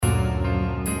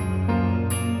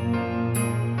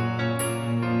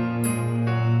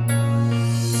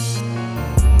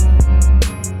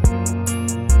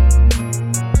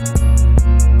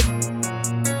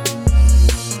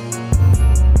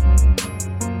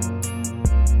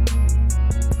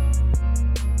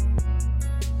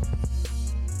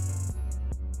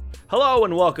Hello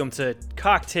and welcome to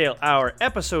Cocktail Hour,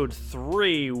 Episode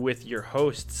 3 with your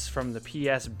hosts from the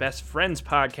PS Best Friends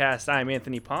podcast. I'm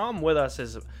Anthony Palm. With us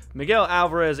is Miguel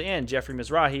Alvarez and Jeffrey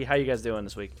Mizrahi. How you guys doing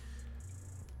this week?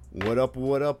 What up,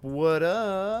 what up, what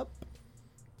up?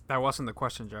 That wasn't the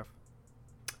question, Jeff.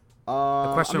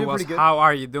 The question was, how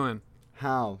are you doing?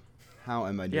 How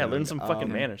am I doing? Yeah, learn some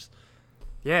fucking manners.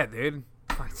 Yeah, dude.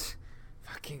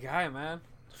 Fucking guy, man.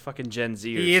 Fucking Gen Zers.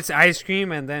 He eats ice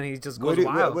cream and then he just goes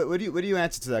wild. What do you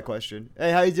answer to that question?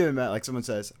 Hey, how you doing, Matt? Like someone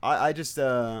says. I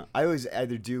always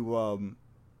either do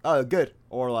good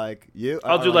or like you.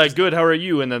 I'll do like good, how are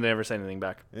you? And then they never say anything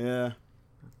back. Yeah.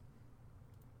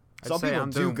 I'd Some say people I'm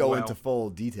do doing go well. into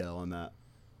full detail on that.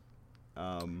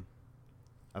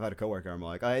 I've had a coworker. I'm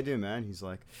like, how you doing, man? He's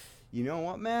like, you know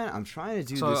what, man? I'm trying to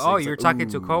do So, this. you're talking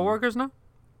to coworkers now?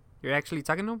 You're actually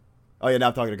talking to them? Oh yeah, now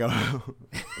I'm talking to Go.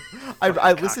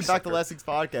 I listened back to last week's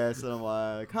podcast and I'm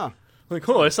like, huh. Like,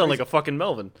 oh, I sound like a fucking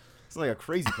Melvin. It's like a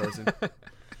crazy person.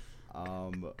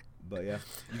 But yeah,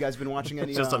 you guys been watching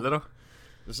any? Just a little?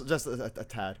 Just a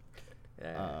tad.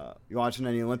 Yeah. You watching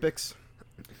any Olympics?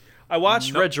 I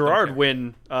watched Nope, Red Gerard okay.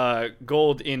 win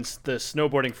gold in the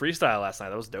snowboarding freestyle last night.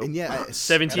 That was dope. And yeah,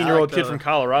 17-year-old kid from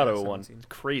Colorado Yeah, won. 17.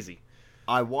 Crazy.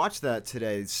 I watched that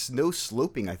today. Snow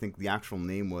sloping, I think the actual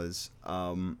name was.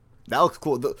 That looks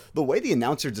cool. The way the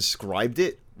announcer described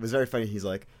it was very funny. He's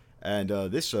like, and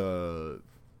this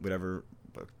whatever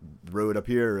road up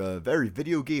here, very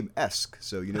video game-esque.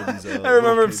 So you know these. I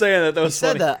remember him kids. saying that. That He was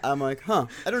said funny. that. I'm like, huh.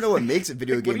 I don't know what makes it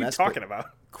video What are you game-esque. talking but about?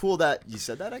 Cool that you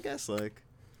said that. I guess like.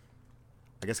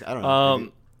 I guess I don't know.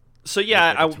 Maybe- So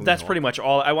yeah, like a tune that's hole. pretty much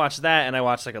all. I watched that, and I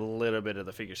watched like a little bit of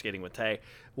the figure skating with Tay.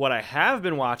 What I have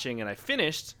been watching, and I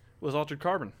finished, was Altered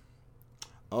Carbon.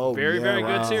 Oh, Very, yeah, very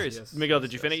wow. good series. Yes, Miguel,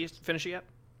 did yes, you finish it yet?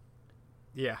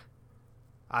 Yeah.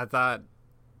 I thought...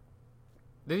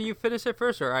 Did you finish it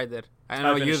first or I did? I I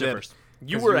know you finished it did. first.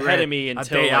 You 'Cause were you ahead had of me a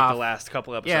until day like off. the last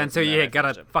couple episodes. Yeah, until and you then I got a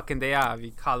finished it. fucking day off.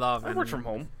 You call off. I and... worked from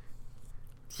home.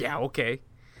 Yeah, okay.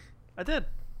 I did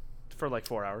for like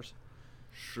 4 hours.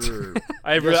 Sure.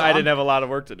 I Yeah, so I I'm- didn't have a lot of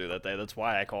work to do that day. That's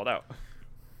why I called out.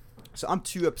 So I'm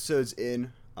 2 episodes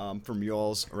in from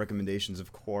y'all's recommendations,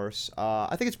 of course.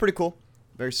 I think it's pretty cool.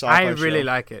 Very sci-fi I really show.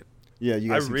 like it. Yeah,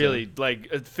 you I guys. really like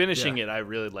finishing Yeah. it. I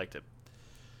really liked it.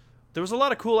 There was a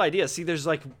lot of cool ideas. See, there's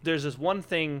this one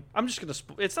thing. I'm just gonna.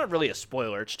 It's not really a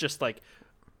spoiler. It's just like,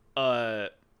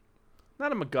 not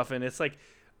a MacGuffin. It's like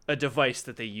a device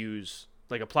that they use,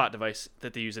 like a plot device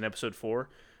that they use in episode 4,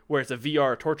 where it's a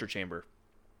VR torture chamber.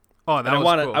 Oh, And that I was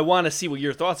want to. cool. I want to see what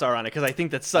your thoughts are on it because I think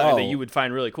that's something that Oh. you would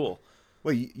find really cool.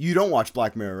 Wait, you don't watch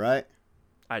Black Mirror, right?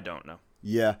 I don't know.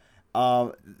 Yeah.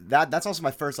 That's also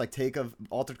my first like take of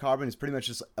Altered Carbon. Is pretty much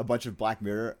just a bunch of Black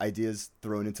Mirror ideas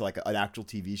thrown into like an actual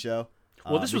TV show.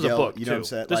 Well, this was a Miguel, book you too. know what I'm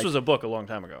saying? This Like- was a book a long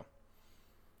time ago.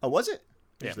 Oh, was it?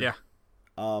 Yeah. Yeah.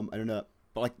 I don't know,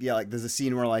 but like yeah, like there's a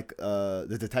scene where like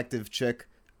the detective chick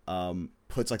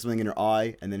puts like something in her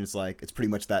eye, and then it's pretty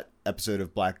much that episode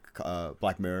of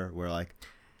Black Mirror where like.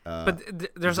 But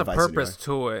there's a device purpose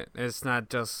to it. It's not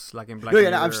just like in Black No,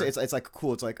 Mirror. yeah, no, I'm just, it's like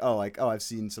cool. It's like I've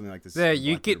seen something like this. Yeah, in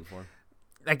you Black Mirror could- before.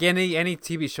 Like any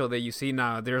TV show that you see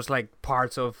now, there's like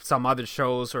parts of some other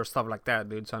shows or stuff like that,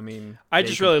 dude. So I mean, I they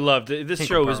just can- really loved it. This think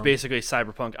show was about 'em. basically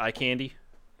cyberpunk eye candy,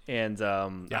 and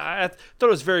I thought it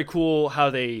was very cool how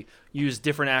they used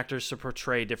different actors to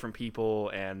portray different people.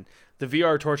 And the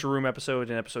VR torture room episode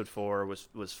in episode 4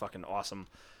 was fucking awesome.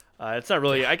 It's not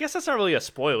really. I guess that's not really a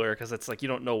spoiler because it's like you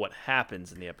don't know what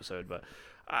happens in the episode. But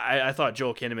I thought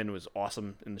Joel Kinnaman was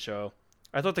awesome in the show.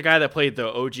 I thought the guy that played the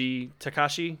OG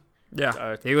Takashi.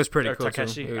 Yeah, he was pretty Or cool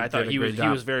Takeshi. too. I thought he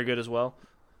was very good as well,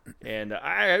 and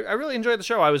I really enjoyed the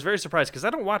show. I was very surprised because I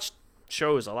don't watch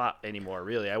shows a lot anymore.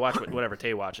 Really, I watch whatever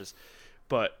Tay watches,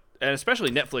 and especially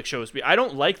Netflix shows. I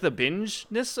don't like the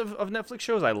binge-ness of Netflix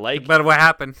shows. I like But what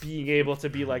happened? being able to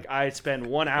be like, I spend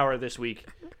 1 hour this week,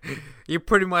 You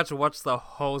pretty much watched the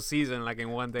whole season like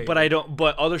in one day. but I don't.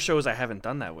 But other shows I haven't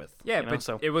done that with. yeah, you know? but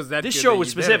So it was that. this good show that was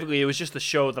you did it. specifically, it was just the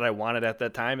show that I wanted at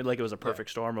that time. And like it was a perfect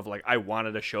storm of like I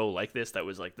wanted a show like this that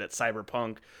was like that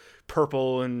cyberpunk,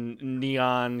 purple and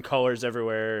neon colors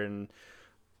everywhere, and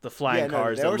the flying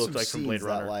cars there that were looked some like from scenes Blade that,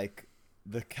 Runner. like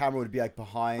the camera would be like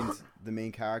behind the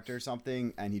main character or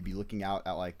something, and he'd be looking out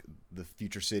at like the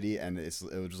future city, and it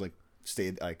would just like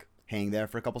stay like hang there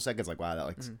for a couple seconds. Like wow, that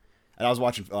like. Mm-hmm. And I was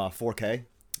watching 4K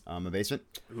in my basement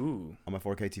Ooh. on my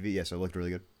 4K TV. Yeah, so it looked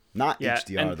really good. Not Yeah,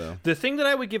 HDR and though. the thing that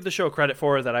I would give the show credit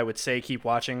for, that I would say keep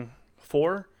watching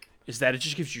for, is that it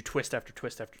just gives you twist after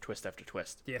twist after twist after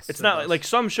twist. Yes, it's it not does. like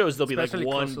some shows there'll be Especially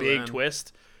like one close to the big end.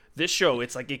 twist This show,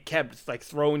 it's like it kept like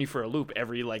throwing you for a loop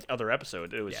every like other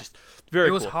episode. It was just very.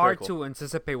 It was cool, hard very cool. to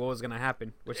anticipate what was gonna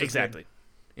happen, which is Exactly. good.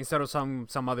 Instead of some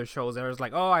other shows, there was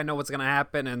like, oh, I know what's gonna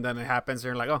happen, and then it happens, and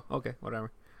you're like, oh, okay,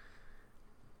 whatever.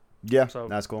 Yeah, So-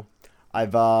 that's cool.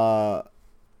 I've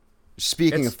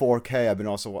speaking of 4K, I've been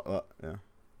also yeah.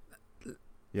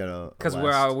 Because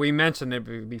we mentioned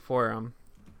it before,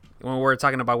 when we were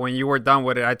talking about when you were done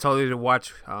with it, I told you to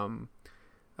watch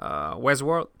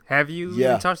Westworld. Have you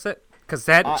Yeah. touched it? Because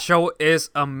that show is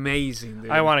amazing,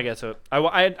 dude. I want to get to it.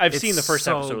 I've seen the It's first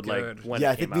so episode good. like when yeah,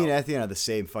 it I think came me and out. Anthony are the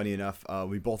same. Funny enough,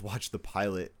 we both watched the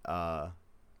pilot.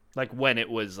 Like when it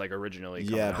was like originally.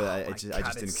 Coming Yeah, out. but Oh I my just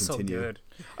God, didn't it's so continue. good.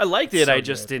 I liked it. So I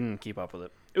just good. didn't keep up with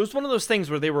it. It was one of those things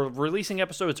where they were releasing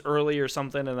episodes early or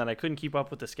something, and then I couldn't keep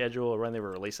up with the schedule or when they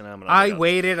were releasing them. And I was I like,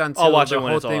 waited I'll until watch the it when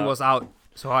whole it's all thing out. was out,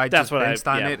 so I that's just what binged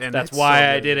on yeah, it, and that's it's why so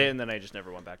I good. did it, and then I just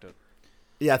never went back to it.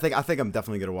 Yeah, I think I'm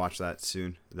definitely gonna watch that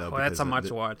soon. Though, Oh, that's because a much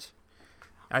the- watch.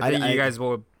 I think I- you guys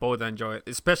will both enjoy it,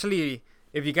 especially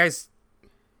if you guys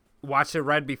watch it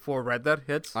right before Red Dead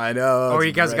hits. I know. Or it's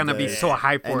you guys Red gonna be Dead. so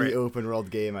hyped for Any it. open world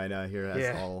game I know here has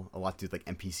Yeah. a lot to do with like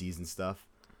NPCs and stuff.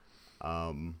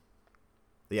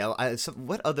 Yeah.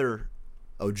 What other?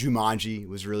 Oh, Jumanji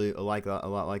was really a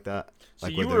lot like that. So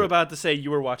Like you where were about to say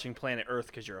you were watching Planet Earth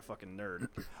because you're a fucking nerd.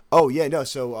 Oh yeah, no.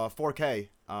 So 4K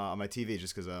on my TV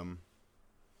just because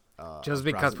Just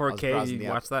because 4K, you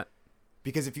watch that.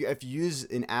 Because if you use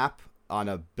an app on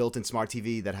a built-in smart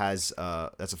TV that has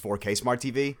that's a 4K smart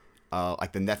TV,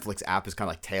 like the Netflix app is kind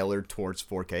of like tailored towards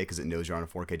 4K because it knows you're on a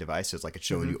 4K device, so it's like it's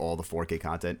showing you all the 4K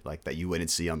content like that you wouldn't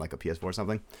see on like a PS4 or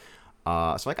something. So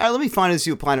like, all right, let me find and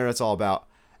see what Planet Earth's all about,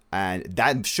 and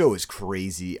that show is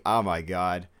crazy. Oh my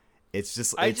god, it's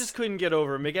just I just couldn't get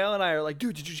over it. Miguel and I are like,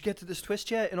 dude, did you get to this twist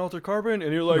yet in Altered Carbon?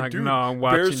 And you're like, Like, dude, no, I'm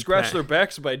bears watching scratch that. their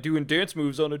backs by doing dance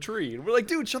moves on a tree. And we're like,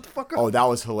 dude, shut the fuck up. Oh, that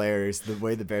was hilarious. The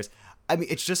way the bears. I mean,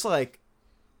 it's just like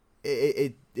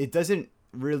it doesn't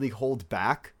really hold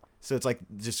back. So it's like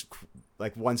just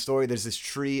like one story. There's this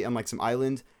tree and like some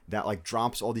island that like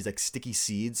drops all these like sticky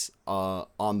seeds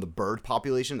on the bird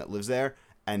population that lives there,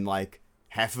 and like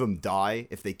half of them die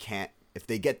if they get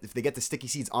the sticky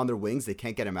seeds on their wings, they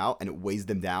can't get them out, and it weighs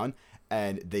them down.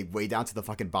 And they weigh down to the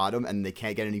fucking bottom, and they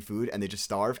can't get any food, and they just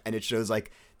starve. And it shows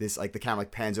like this, like the camera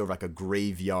like pans over like a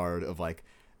graveyard of like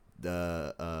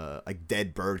the like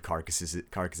dead bird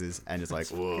carcasses, and it's like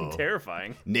whoa,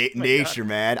 Terrifying. nature,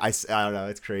 man. I don't know,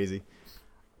 it's crazy.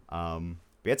 But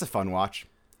yeah, it's a fun watch.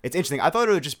 It's interesting. I thought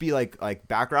it would just be like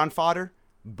background fodder,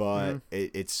 but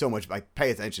it's so much. Like,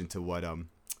 pay attention to what I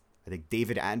think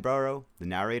David Attenborough, the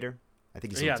narrator. I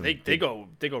think he's Yeah, they go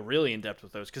really in depth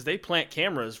with those because they plant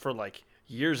cameras for like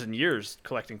years and years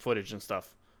collecting footage and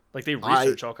stuff. Like they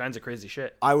research all kinds of crazy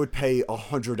shit. I would pay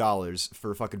 $100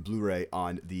 for a fucking Blu-ray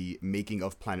on the making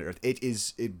of Planet Earth.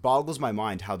 It boggles my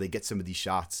mind how they get some of these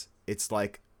shots. It's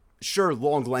like, sure,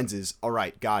 long lenses, all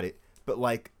right, got it, but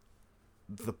like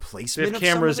the They placement have of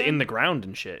cameras some of in them? the ground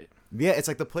and shit. Yeah, it's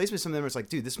like the placement of some of them. It's like,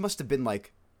 dude, this must have been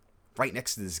like right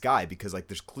next to this guy because like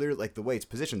there's clear like the way it's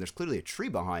positioned. There's clearly a tree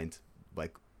behind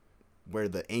like where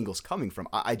the angle's coming from.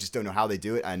 I just don't know how they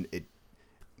do it, and it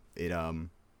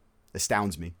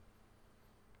astounds me.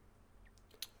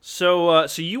 So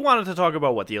you wanted to talk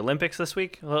about what, the Olympics this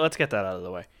week? Well, let's get that out of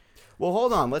the way. Well,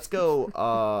 hold on. Let's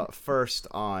go first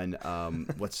on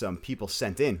what some people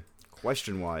sent in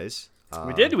question wise.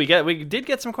 We did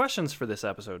get some questions for this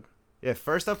episode. Yeah,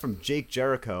 first up from Jake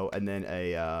Jericho, and then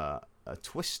a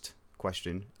twist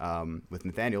question with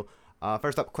Nathaniel.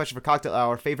 First up, question for Cocktail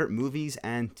Hour: favorite movies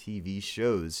and TV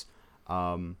shows.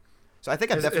 So I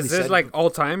think I've definitely Is this said, like all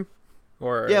time?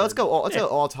 Or yeah, let's go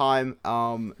all time.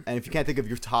 And if you can't think of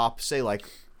your top, say like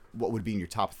what would be in your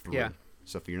top 3. Yeah.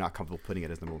 So if you're not comfortable putting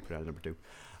it as number 1, put it as number 2.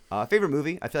 Favorite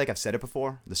movie? I feel like I've said it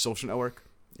before. The Social Network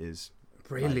is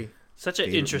Really? Such an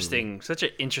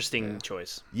Favorite interesting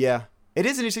choice. yeah. It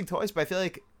is an interesting choice, but I feel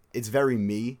like it's very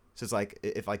me. So it's like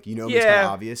if like you know me, it's Yeah. kind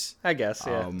of obvious. I guess,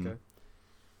 yeah. No,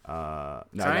 I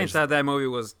I ain't just- thought that movie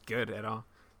was good at all.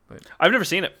 But I've never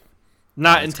seen it.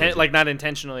 Not it's crazy. not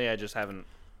intentionally. I just haven't.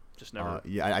 Just never.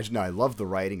 yeah, I know. I love the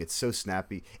writing. It's so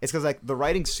snappy. It's because like the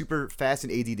writing's super fast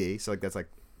and ADD. So like that's like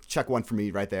check 1 for me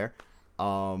right there.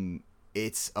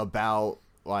 It's about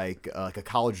like a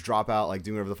college dropout, like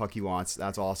doing whatever the fuck he wants.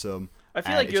 That's awesome. I feel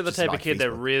And like it's you're the just type on of kid that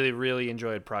Facebook. really, really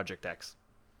enjoyed Project X.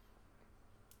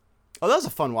 Oh, that was a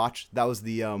fun watch. That was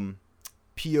the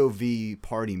POV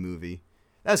party movie.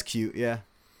 That was cute. Yeah,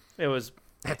 It was.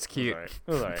 that's It cute.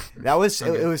 was alright. that was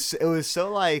Okay. it was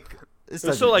so like It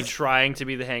was so like trying to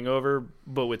be The Hangover,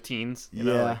 but with teens. You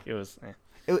know, Yeah. like, it was.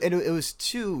 it was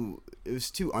too it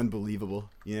was too unbelievable.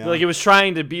 Yeah. Like it was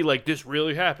trying to be like this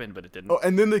really happened, but it didn't. Oh,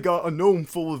 and then they got a gnome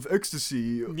full of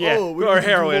ecstasy. Yeah, oh, or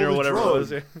heroin or whatever it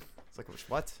was. It's like,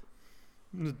 what?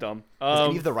 It was dumb. Has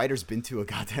any of the writers been to a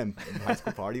goddamn high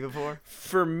school party before?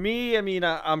 For me, I mean,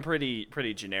 I'm pretty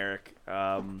generic.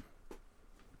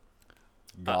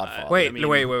 Godfather.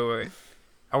 Wait.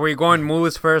 Are we going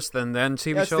movies first and then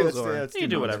TV Let's shows? let's You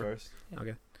do movies whatever. first.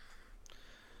 Okay.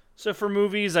 So for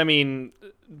movies, I mean,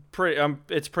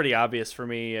 it's pretty obvious for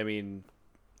me. I mean,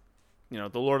 the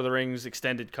Lord of the Rings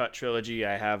extended cut trilogy.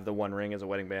 I have the One Ring as a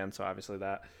wedding band, so obviously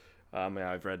that.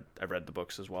 Yeah, I've read the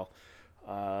books as well.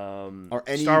 Are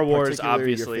any Star Wars particular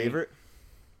obviously your favorite?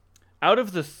 out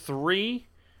of the three,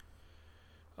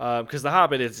 because The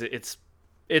Hobbit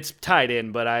it's tied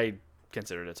in, but I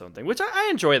consider it its own thing. Which I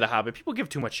enjoy The Hobbit. People give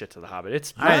too much shit to The Hobbit.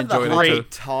 It's I not enjoy The it great. too.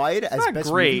 Tied as not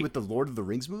best great. movie with the Lord of the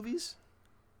Rings movies?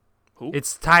 Who?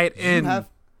 It's tied You in. have.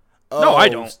 No, I Oh,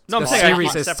 don't. No, I'm The saying I series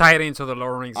can't is separate- tied into the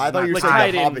Lord of the Rings. I thought you were Like saying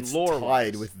tied the in Hobbit's lore tied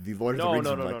wise. with the Lord of the No, Rings.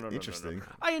 no, is, no, like, no, no, no, interesting. no.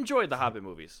 I enjoyed the Hobbit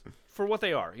movies for what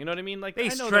they are. You know what I mean? Like They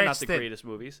I know they're not the stretched it greatest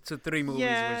movies. to 3 movies.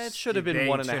 Yeah, which it should have been they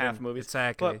 1.5 shouldn't- movies.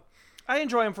 Exactly. But I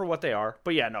enjoy them for what they are.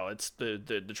 But yeah, no, it's the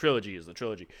trilogy is the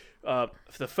trilogy.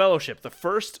 The Fellowship, the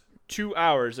first 2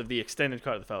 hours of the extended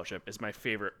cut of the Fellowship is my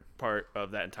favorite part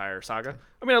of that entire saga.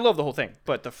 I mean, I love the whole thing,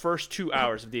 but the first 2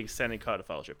 hours of the extended cut of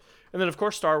Fellowship, and then of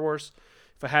course Star Wars.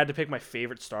 If I had to pick my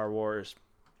favorite Star Wars,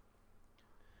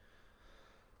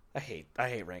 I hate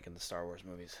ranking the Star Wars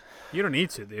movies. You don't need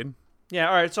to, dude. Yeah,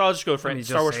 all right. So I'll just go Let me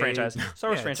Star Wars just say- franchise. Star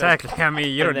Wars Yeah, franchise. exactly. I mean,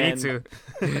 you And don't need then-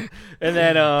 to. And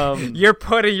then You're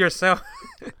putting yourself.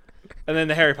 and then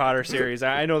the Harry Potter series.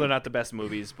 I know they're not the best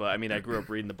movies, but I mean, I grew up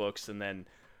reading the books, and then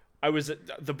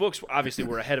the books obviously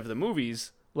were ahead of the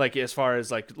movies. Like as far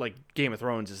as like Game of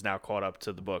Thrones is now caught up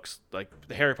to the books. Like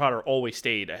the Harry Potter always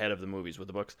stayed ahead of the movies with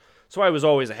the books, so I was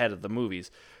always ahead of the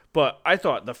movies. But I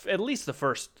thought at least the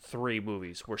first 3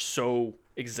 movies were so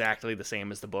exactly the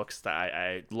same as the books that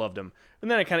I loved them. And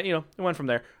then I kind of it went from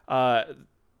there.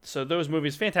 So those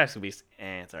movies, Fantastic Beasts,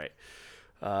 it's all right.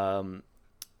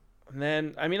 And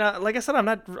then I mean, like I said,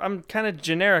 I'm kind of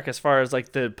generic as far as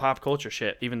like the pop culture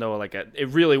shit. Even though like it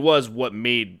really was what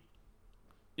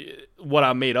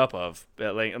I'm made up of.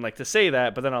 And to say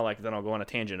that, but then I'll go on a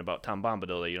tangent about Tom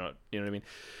Bombadil. You know what I mean?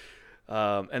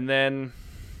 And then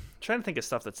trying to think of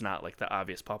stuff that's not like the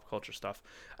obvious pop culture stuff.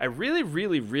 I really,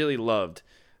 really, really loved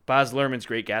Baz Luhrmann's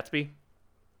Great Gatsby,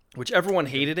 which everyone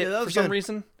hated it that for was some good.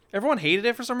 reason. Everyone hated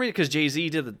it for some reason because Jay-Z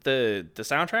did the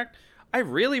soundtrack. I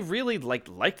really, really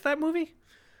liked that movie,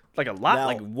 like a lot, Now-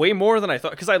 like way more than I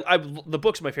thought. Because the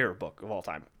book's my favorite book of all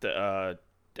time. The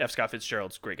F. Scott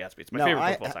Fitzgerald's Great Gatsby. It's my Now, favorite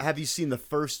book of all time. have you seen the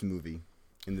first movie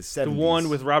in the 70s? The one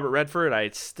with Robert Redford, I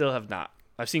still have not.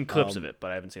 I've seen clips of it, but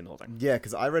I haven't seen the whole thing. Yeah,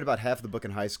 because I read about half the book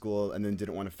in high school and then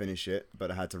didn't want to finish it, but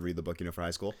I had to read the book, for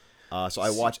high school. So I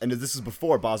watched, and this is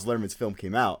before Baz Luhrmann's film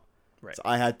came out. Right. So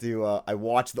I had to, I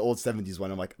watched the old 70s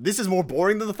one. I'm like, this is more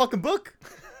boring than the fucking book.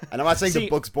 And I'm not saying See, the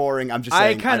book's boring. I'm just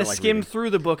saying I kind of don't like skimmed reading. through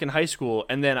the book in high school,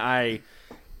 and then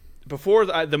before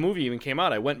the movie even came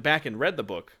out, I went back and read the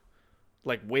book,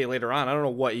 like way later on. I don't know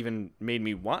what even made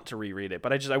me want to reread it,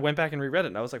 but I went back and reread it,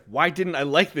 and I was like, why didn't I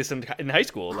like this in high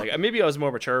school? Like maybe I was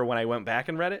more mature when I went back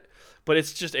and read it, but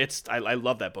I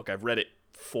love that book. I've read it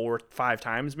 4-5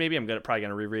 times maybe. I'm probably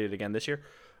gonna reread it again this year.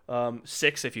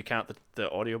 6 if you count the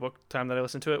audiobook time that I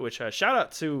listened to it. Which shout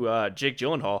out to Jake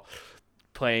Gyllenhaal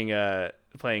playing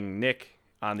Nick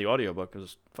on the audiobook. It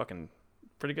was fucking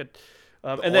pretty good.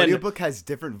 And then audiobook has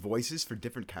different voices for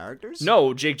different characters?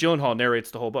 no, Jake Gyllenhaal narrates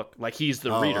the whole book. Like he's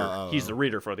the reader. oh. He's the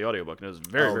reader for the audiobook, and it was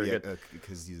very good.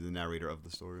 Because he's the narrator of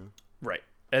the story. Right.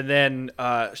 And then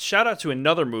shout out to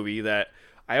another movie that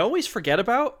I always forget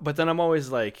about, but then I'm always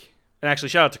like, and actually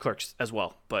shout out to Clerks as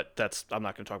well, but I'm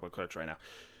not going to talk about Clerks right now.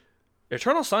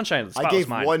 Eternal Sunshine of the I Spotless gave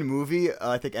Mind. one movie.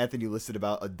 I think Anthony listed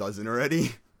about a dozen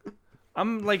already.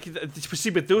 I'm like, see,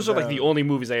 but those are like the only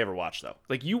movies I ever watch, though.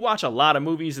 Like, you watch a lot of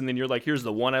movies, and then you're like, here's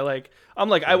the one I like. I'm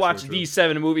like, I watched these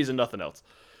 7 movies and nothing else.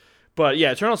 But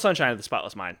yeah, Eternal Sunshine of the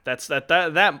Spotless Mind.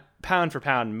 That pound for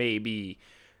pound may be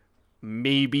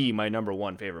my number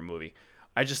 1 favorite movie.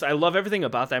 I love everything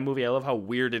about that movie. I love how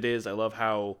weird it is. I love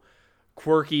how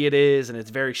quirky it is, and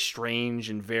it's very strange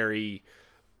and very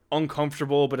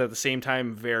uncomfortable, but at the same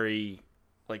time very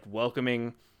like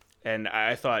welcoming. And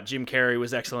I thought Jim Carrey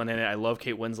was excellent in it. I love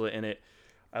Kate Winslet in it.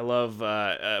 I love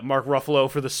Mark Ruffalo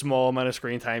for the small amount of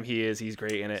screen time he is. He's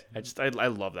great in it. I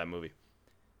love that movie.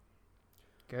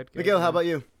 Good. Miguel, how about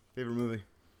you? Favorite movie?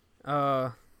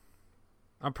 I'm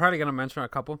probably gonna mention a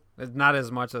couple. It's not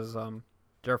as much as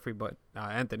Jeffrey, but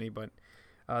Anthony. But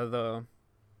the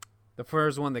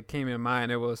first one that came in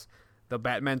mind, it was the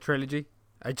Batman trilogy.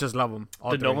 I just love them.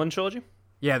 The Nolan trilogy?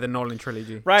 Yeah, the Nolan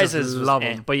trilogy. Rises, love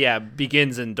them. But yeah,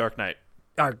 Begins and Dark Knight.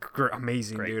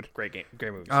 Amazing, Great, dude. great game,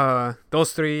 great movies.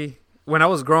 Those three. When I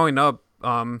was growing up,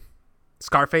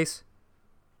 Scarface.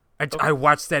 I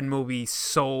watched that movie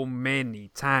so many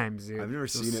times, dude. I've never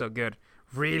seen it. So good.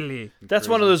 Really? That's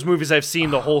one of those movies I've seen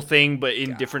the whole thing, but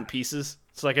in different pieces.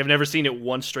 It's like I've never seen it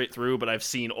once straight through, but I've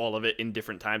seen all of it in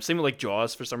different times. Same with like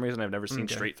Jaws. For some reason, I've never seen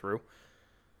straight through.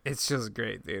 It's just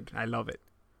great, dude. I love it.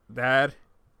 That.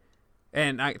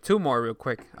 And two more real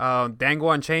quick.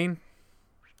 Django Unchained.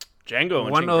 Django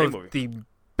Unchained, One great of movie. the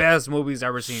best movies I've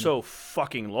ever seen. So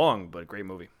fucking long, but great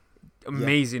movie.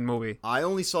 Amazing movie. I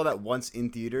only saw that once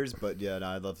in theaters, but yeah, no,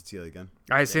 I'd love to see it again.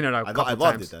 I've seen it a couple I times.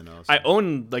 loved it then. Also. I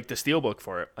own like the steelbook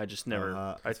for it. I just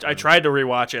never. That's I fine. tried to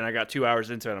rewatch it, and I got 2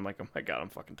 hours into it. And I'm like, oh my god, I'm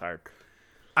fucking tired.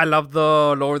 I love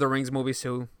the Lord of the Rings movies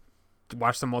too.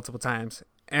 Watched them multiple times.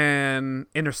 And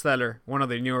Interstellar, one of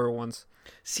the newer ones.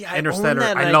 See, I Interstellar, own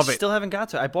that, and I I love it. Still haven't got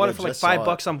to it. I bought Yeah, it for like just saw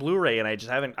 $5 on Blu-ray, and I just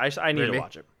haven't. I need Really? to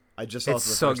watch it. I just saw it It's for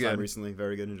the so first time good. recently.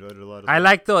 Very good. Enjoyed it a lot. I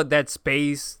like that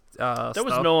space That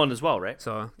was stuff. Nolan as well, right?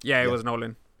 So yeah, it Yeah. was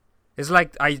Nolan. It's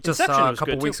like I just Inception saw a was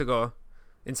couple good, weeks too. ago.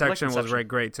 Inception was Inception. very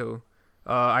great too.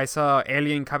 I saw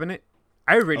Alien Covenant.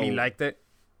 I really Oh. liked it.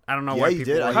 I don't know Yeah, why you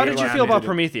people. did. were I How hear did hating you a on feel it. about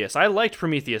Prometheus? I liked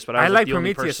Prometheus, but I I was like the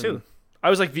only Prometheus person. too. I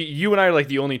was like you and I are like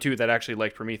the only two that actually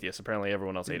liked Prometheus. Apparently,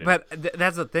 everyone else hated it. But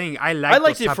that's the thing. I I liked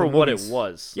those it type for of what it movies.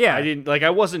 was. Yeah. I didn't like.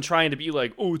 I wasn't trying to be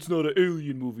like, oh, it's not an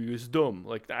alien movie. It's dumb.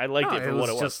 Like I liked No, it for what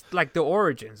it was. just like the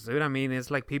origins, dude. I mean,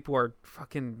 it's like people are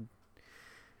fucking.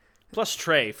 Plus,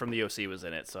 Trey from the OC was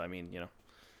in it, so I mean, you know.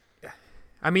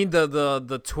 I mean,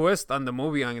 the twist on the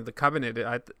movie on the Covenant,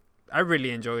 I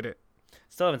really enjoyed it.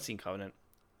 Still haven't seen Covenant.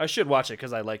 I should watch it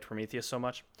because I liked Prometheus so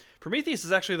much. Prometheus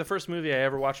is actually the first movie I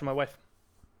ever watched with my wife.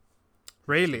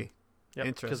 Really. Yep, because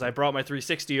Interesting. I brought my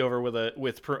 360 over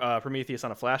with Prometheus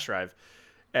on a flash drive,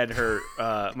 and her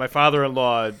my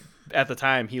father-in-law at the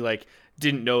time he like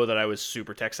didn't know that I was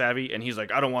super tech savvy, and he's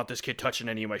like, I don't want this kid touching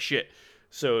any of my shit.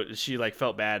 So she like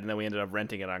felt bad, and then we ended up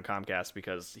renting it on Comcast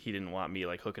because he didn't want me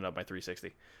like hooking up my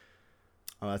 360.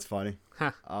 Oh, that's funny.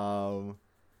 Huh.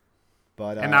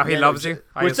 But And now he yeah, loves it you. was-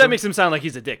 I Which that assume? makes him sound like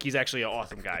he's a dick. He's actually an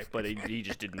awesome guy, but he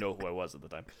just didn't know who I was at the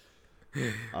time.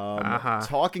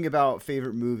 Talking about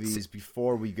favorite movies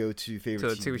before we go to favorite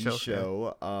To the TV TV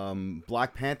show,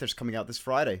 Black Panther's coming out this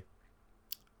Friday.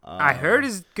 I heard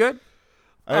it's good.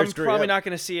 I heard I'm it's great, probably yeah. not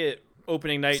going to see it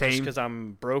opening night just Same. because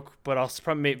I'm broke, but I'll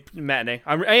probably matinee.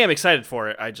 I am excited for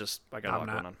it. I got a lot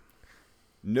going on.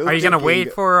 No Are you gonna joking,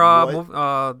 wait for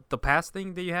what- the pass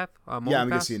thing that you have? Movie Yeah, I'm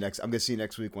gonna pass? see it next. I'm gonna see it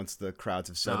next week once the crowds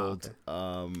have settled.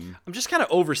 okay. I'm just kind of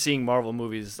overseeing Marvel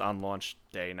movies on launch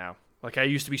day now. Like I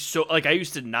used to be I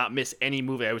used to not miss any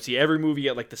movie. I would see every movie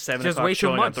at like the 7 Just o'clock way too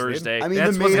showing much, on Thursday. dude. I mean,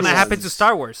 That's the what's main gonna happen to ones-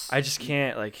 Star Wars. I just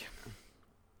can't like.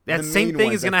 That the same main thing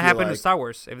ones, is I gonna feel happen to like- Star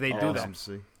Wars if they do that.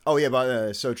 Honestly. Oh yeah,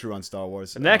 but so true on Star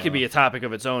Wars. And that could be a topic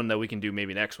of its own that we can do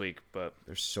maybe next week. But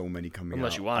There's so many coming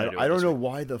Unless out. you wanna do it I don't this know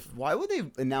why would they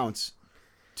announce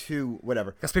two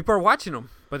whatever. Because people are watching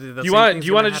them. But do you want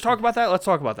to just talk about that? Let's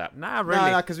talk about that. Nah, No,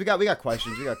 really. because we got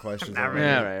questions. We got questions. Not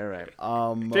already. really.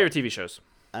 All right. Favorite TV shows.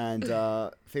 And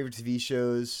favorite TV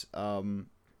shows.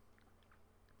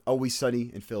 Always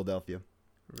Sunny in Philadelphia.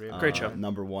 Really? Great show.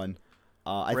 Number one.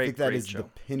 I Great, think that great is show. the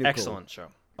pinnacle Excellent show.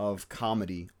 of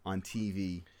comedy on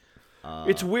TV.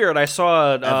 It's weird. I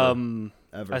saw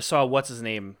Ever. I saw what's his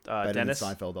name, Better Dennis.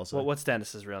 than Seinfeld also. What's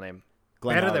Dennis's real name?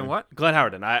 Glenn Better Howerton. than what? Glenn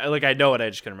Howerton. I know it. I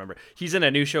just couldn't remember. He's in a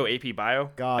new show, AP Bio,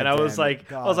 God and I was damn it. like,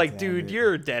 God dude, damn it.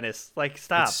 you're Dennis. Like,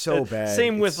 stop. It's so bad.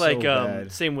 Same with It's so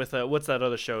bad. same with what's that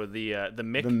other show? The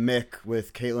Mick. The Mick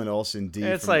with Caitlin Olsen. D.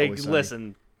 And it's from like, Always Sunny.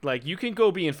 listen, like you can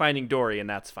go be in Finding Dory, and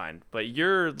that's fine. But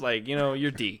you're like,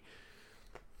 you're D.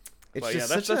 It's But just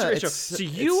yeah, that's such a great show. it's- So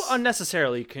you it's-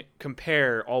 unnecessarily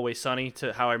compare Always Sunny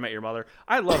to How I Met Your Mother.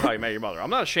 I love How I Met Your Mother. I'm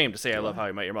not ashamed to say I love How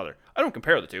I Met Your Mother. I don't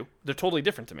compare the two. They're totally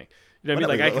different to me. You know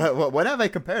what I mean? Like when have I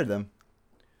compared them?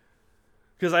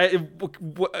 because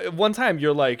one time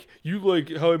you're like, you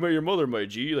like How I Met Your Mother, my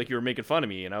G. Like you were making fun of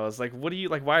me, and I was like, what do you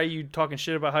like? Why are you talking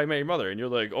shit about How I Met Your Mother? And you're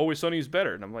like, Always Sunny is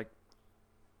better, and I'm like,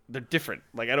 they're different.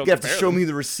 Like I don't. You have to compare show them. me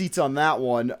the receipts on that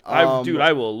one. Dude,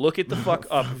 I will look it the fuck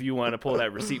up if you want to pull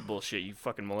that receipt bullshit. You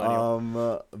fucking millennial.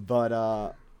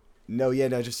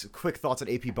 Just quick thoughts on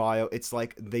AP Bio. It's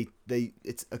like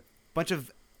it's a bunch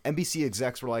of NBC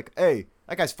execs were like, hey,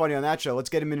 that guy's funny on that show. Let's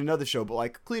get him in another show, but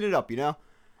like clean it up, you know?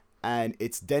 And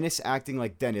it's Dennis acting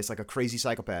like Dennis, like a crazy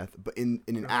psychopath, but in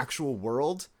an actual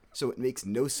world. So it makes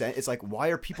no sense. It's like, why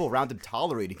are people around him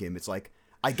tolerating him? It's like,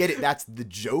 I get it. That's the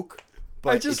joke.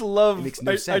 But I just love. It makes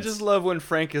no I sense. just love when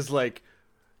Frank is like,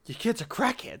 "You kids are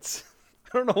crackheads."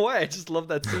 I don't know why. I just love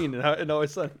that scene in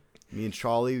Always Sunny. Me and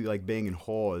Charlie like banging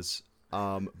whores.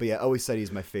 But yeah, Always Sunny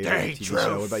is my favorite TV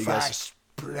show. What about you guys?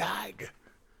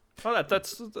 Oh,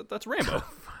 that's Rambo.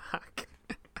 Fuck.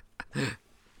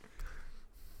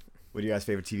 What are you guys'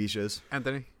 favorite TV shows?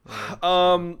 Anthony?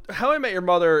 How I Met Your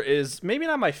Mother is maybe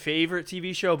not my favorite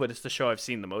TV show, but it's the show I've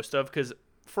seen the most of because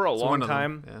for a long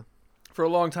time,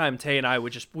 Tay and I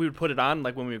we would put it on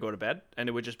like when we would go to bed, and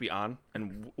it would just be on,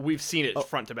 and we've seen it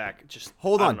front to back. Just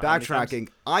hold on, backtracking.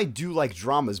 I do like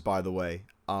dramas, by the way,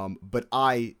 but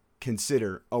I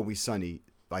consider Always Sunny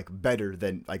like better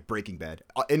than like Breaking Bad,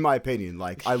 in my opinion.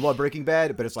 Like I love Breaking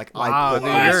Bad, but it's like I put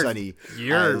Always Sunny.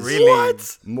 You're really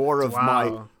more of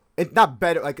my. It's not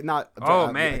better, like not.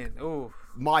 Oh man, like,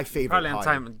 my favorite.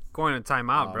 Probably going to time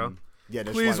out, bro. Yeah,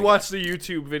 please watch the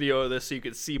YouTube video of this so you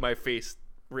can see my face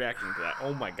reacting to that.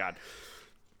 Oh my god.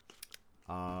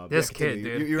 This kid,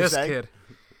 dude. This kid.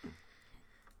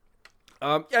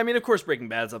 I mean, of course, Breaking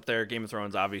Bad's up there. Game of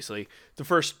Thrones, obviously. The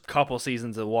first couple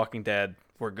seasons of Walking Dead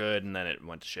were good, and then it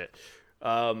went to shit.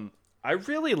 I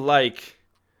really like.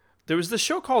 There was this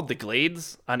show called The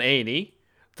Glades on A&E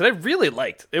that I really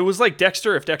liked. It was like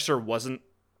Dexter if Dexter wasn't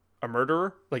a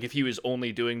murderer, like if he was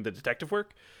only doing the detective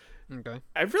work. Okay.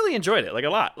 I really enjoyed it, like a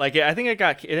lot. Like I think it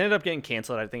ended up getting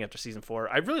canceled. I think after season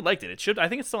 4. I really liked it. I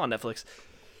think it's still on Netflix.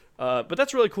 But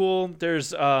that's really cool.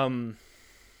 There's what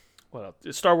else?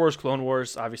 Star Wars Clone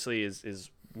Wars obviously is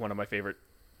one of my favorite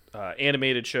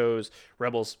animated shows.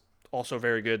 Rebels also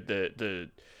very good. The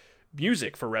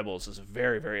music for Rebels is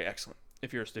very, very excellent.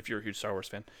 If you're a huge Star Wars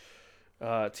fan.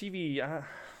 TV,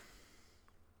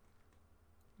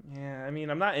 yeah, I mean,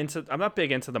 I'm not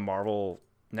big into the Marvel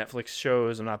Netflix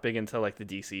shows. I'm not big into like the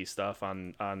DC stuff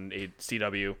on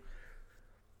CW.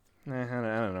 I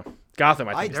don't know. Gotham,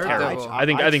 I think is terrible. I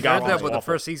think Gotham. Daredevil, the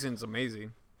first season's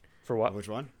amazing. For what? Which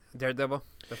one? Daredevil,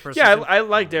 the first. Yeah, season. I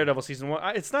like Daredevil season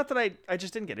 1. It's not that I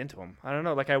just didn't get into them. I don't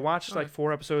know. Like I watched like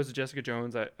 4 episodes of Jessica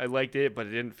Jones. I liked it, but I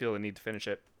didn't feel the need to finish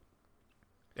it.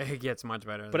 It gets much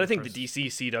better. But I think the DC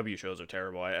CW shows are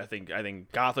terrible. I think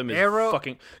Gotham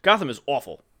is Gotham is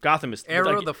awful. Gotham is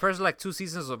Arrow. like, the first like 2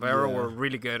 seasons of Arrow were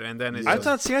really good, and then I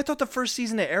thought the first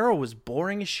season of Arrow was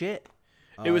boring as shit.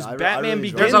 It was Batman really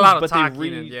Begins. There's a lot of but talking.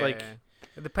 It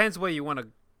depends what you want to.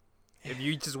 If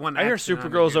you just want, I hear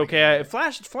Supergirl's okay.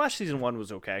 Flash season 1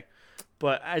 was okay,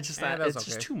 but it's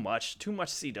just too much. Too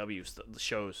much CW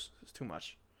shows. It's too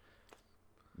much.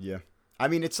 Yeah, I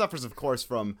mean it suffers, of course,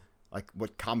 from like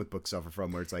what comic books suffer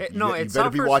from, where it's like you better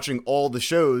be watching all the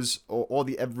shows or all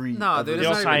the every. No, they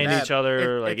all tie in each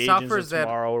other, like Agents of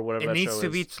Tomorrow or whatever. It that needs show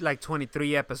to is. be like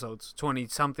 23 episodes, 20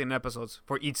 something episodes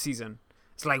for each season.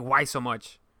 It's like why so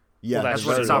much? Yeah, well,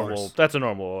 that's normal. That's a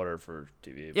normal order for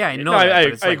TV. Yeah, I know. I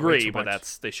agree,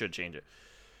 but they should change it.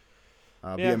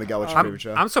 Yeah, Miguel, what's your favorite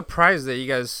show? I'm surprised that you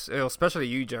guys, especially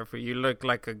you, Jeffrey, you look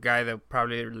like a guy that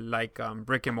probably like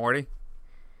Rick and Morty.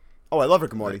 Oh, I love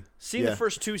Rick and Morty. Seen the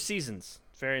first 2 seasons.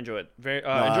 Enjoyed it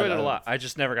a lot. I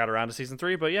just never got around to season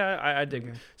 3, but yeah, I dig.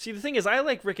 Okay. See, the thing is, I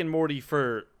like Rick and Morty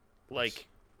for like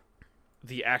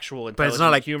the actual intelligent but it's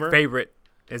not like humor. Favorite.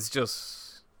 It's just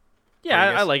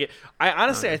I like it. I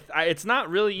honestly, it's not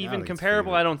really even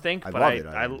comparable. I don't think, but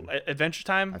Adventure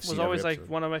Time was always like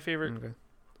one of my favorite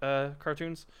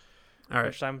cartoons. All right,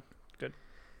 Adventure Time, good.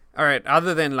 All right,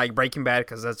 other than like Breaking Bad,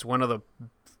 because that's one of the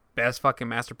best fucking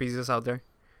masterpieces out there.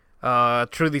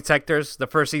 True Detectives, the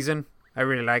first season. I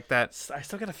really like that. I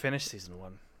still gotta finish season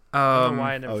 1. But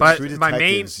my main, my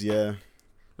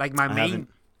main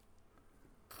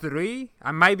 3,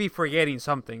 I might be forgetting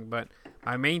something, but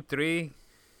my main 3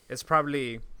 is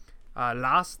probably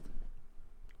Lost.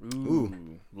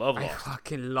 Ooh, love Lost. I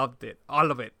fucking loved it,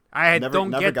 all of it. I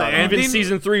don't get the ending. Even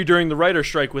season 3 during the writer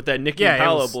strike with that Nikki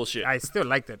Impala bullshit. I still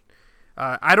liked it.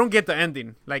 I don't get the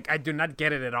ending. Like, I do not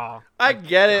get it at all. I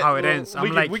get it. How it ends.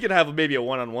 We could have maybe a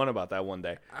one-on-one about that one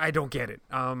day. I don't get it.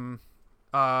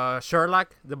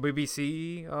 Sherlock, the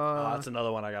BBC. That's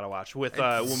another one I gotta watch with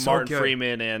Martin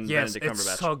Freeman and Benedict Cumberbatch.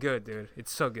 It's so good, dude.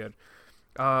 It's so good.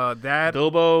 That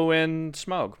Bilbo and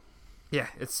Smaug. Yeah,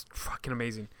 it's fucking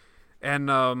amazing.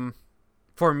 And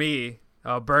for me,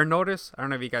 Burn Notice. I don't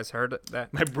know if you guys heard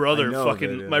that. My brother loves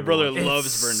Burn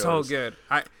Notice. So good.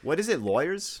 What is it?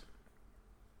 Lawyers?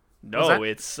 No,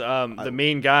 it's the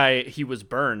main guy. He was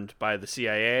burned by the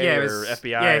CIA or FBI.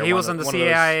 Yeah, he was on the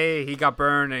CIA. He got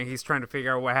burned, and he's trying to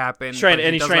figure out what happened. He's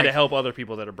trying to help other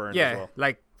people that are burned as well.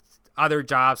 Like other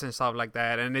jobs and stuff like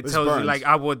that. And it tells you like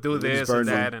I would do this and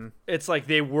that. And it's like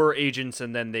they were agents,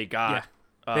 and then they got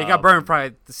they got burned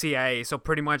by the CIA. So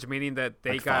pretty much meaning that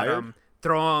they got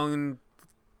thrown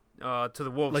to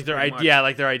the wolves. Like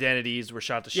their identities were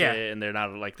shot to shit, and they're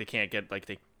not like they can't get like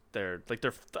they're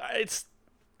it's.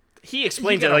 He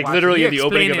explains it like literally in the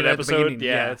opening of an episode.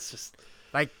 Yeah, it's just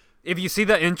like if you see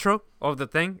the intro of the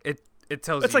thing, it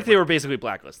tells. It's like they were basically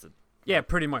blacklisted. Yeah,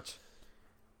 pretty much.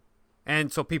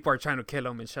 And so people are trying to kill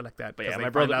him and shit like that. But yeah, my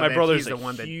brother's a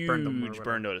huge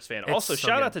Burn Notice fan. Also,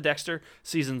 shout out to Dexter,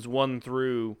 seasons 1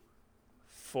 through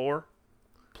 4,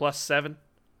 plus 7,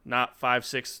 not 5,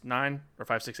 6, 9, or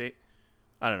 5, 6, 8.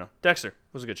 I don't know. Dexter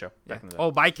was a good show back in the day. Oh,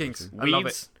 Vikings. I love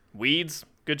it. Weeds,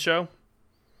 good show.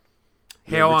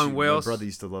 Hell on Wheels. My brother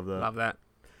used to love that. Love that.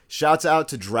 Shouts out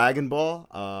to Dragon Ball.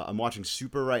 I'm watching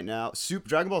Super right now.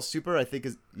 Dragon Ball Super, I think,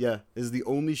 is the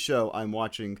only show I'm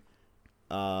watching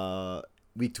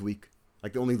week to week.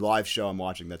 Like the only live show I'm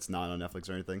watching that's not on Netflix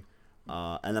or anything.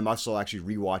 And I'm also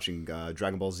actually rewatching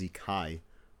Dragon Ball Z Kai,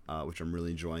 which I'm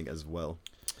really enjoying as well.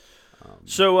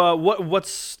 So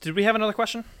what's did we have another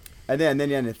question? And then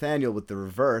Nathaniel with the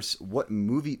reverse.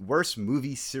 Worst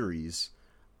movie series?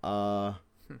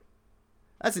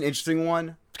 That's an interesting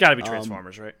one. It's got to be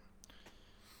Transformers, right?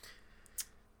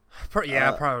 Probably.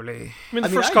 I mean, the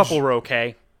first couple were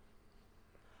okay.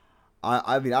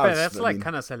 That's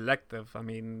kind of selective. I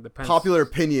mean, depends. Popular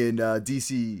opinion,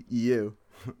 DCEU.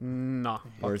 No.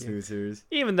 Worst movie series.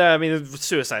 Even though, I mean,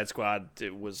 Suicide Squad,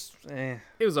 it was. It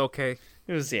was okay.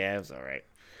 It was all right.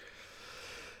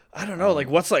 I don't know,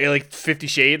 what's like 50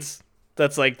 Shades?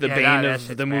 That's like the bane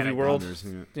of the movie world.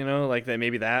 You know, like that.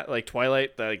 Maybe that, like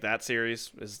Twilight, that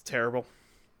series is terrible.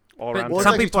 All around.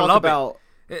 Some people love it.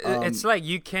 It's like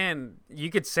you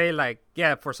could say like,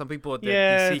 for some people the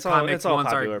DC Comics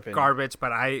ones are garbage,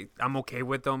 but I'm okay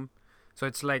with them. So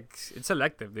it's like it's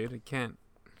selective, dude. You can't.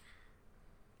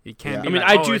 I mean,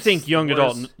 I do think young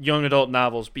adult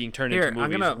novels being turned into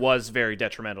movies was very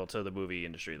detrimental to the movie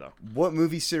industry, though. What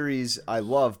movie series I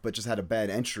love but just had a bad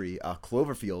entry?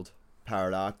 Cloverfield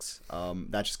Paradox.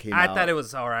 That just came out. I thought it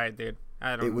was all right, dude.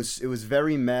 It was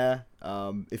very meh.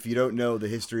 If you don't know the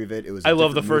history of it, it was. I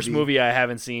love the first movie. I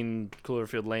haven't seen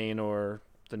Cloverfield Lane or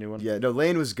the new one. Yeah, no,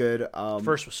 Lane was good.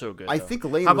 First was so good. I think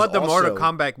Lane. How about the Mortal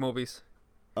Kombat movies?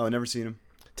 Oh, never seen him.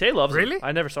 Tay loves really? him.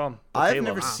 I never saw him. I've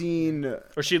never seen.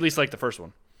 Or she at least liked the first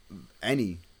one.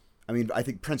 Any, I mean, I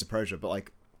think Prince of Persia, but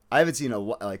I haven't seen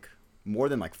more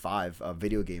than 5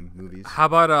 video game movies. How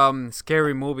about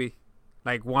Scary Movie?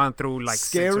 1 through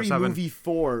 6 or 7. Scary Movie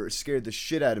 4 scared the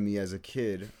shit out of me as a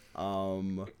kid.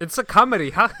 It's a comedy,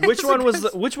 huh? Which one was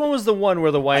the one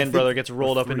where the Wyan brother gets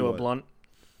rolled up into a blunt?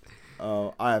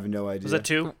 Oh, I have no idea. Was that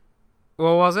 2?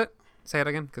 What was it? Say it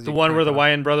again. The one where the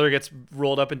Wyan brother gets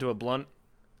rolled up into a blunt.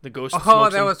 The ghost. Oh,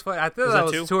 that was fun. I thought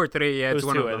that was 2 or 3. Yeah, it was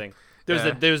 2. I think.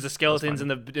 There was the skeletons in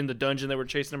the dungeon that were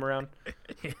chasing him around.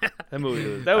 Yeah. That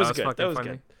movie. That was good. That was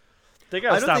good. They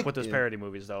gotta stop with those parody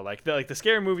movies though. Like the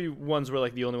scary movie ones were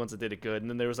the only ones that did it good, and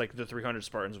then there was the 300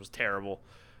 Spartans was terrible,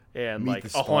 and A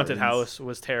Haunted House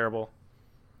was terrible.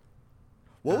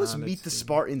 What was Meet the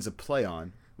Spartans a play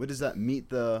on? What does that Meet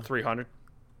the 300?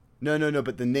 No.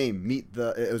 But the name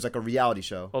it was like a reality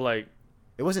show. Well,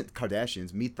 it wasn't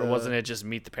Kardashians. Or wasn't it just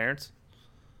Meet the Parents?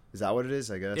 Is that what it is?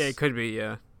 I guess. Yeah, it could be.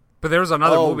 Yeah, but there was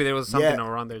another movie. There was something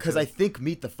around there. Because I think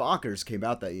Meet the Fockers came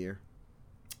out that year.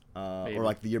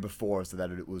 Or the year before, so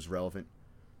that it was relevant.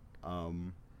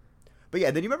 But yeah,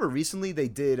 then you remember recently they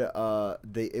did.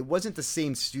 It wasn't the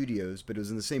same studios, but it was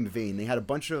in the same vein. They had a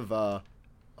bunch of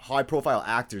high-profile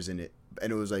actors in it,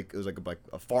 and it was like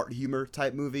a fart humor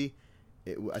type movie.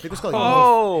 I think it was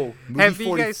called Movie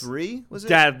 43. Was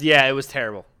it? Yeah, it was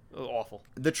terrible. It was awful.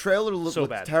 The trailer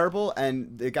looked terrible,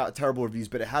 and it got terrible reviews.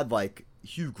 But it had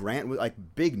Hugh Grant with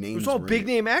big names. It was all big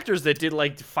name actors that did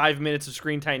 5 minutes of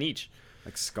screen time each.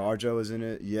 ScarJo was in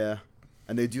it, yeah.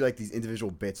 And they do these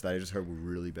individual bits that I just heard were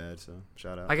really bad, so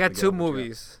shout out. I got 2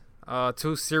 movies,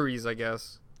 2 series, I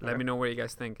guess. Let me know what you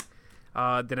guys think.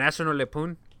 The National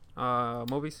Lampoon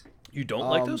movies. You don't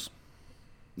like those?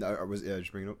 No,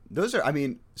 just bring it up. Those are,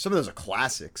 some of those are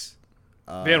classics.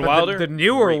 Van Wilder? The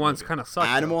newer ones kind of suck.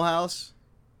 Animal House.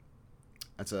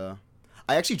 I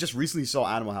actually just recently saw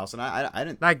Animal House, and I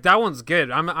didn't. That one's good.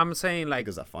 I'm saying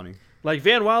Is that funny?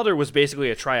 Van Wilder was basically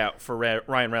a tryout for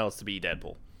Ryan Reynolds to be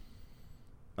Deadpool.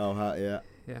 Oh, yeah.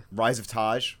 Rise of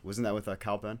Taj, wasn't that with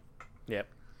Kal Penn? Yep.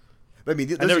 But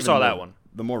I never saw that one.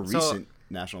 The more recent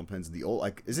National Lampoons, the old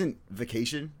isn't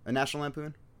Vacation a National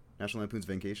Lampoon? National Lampoon's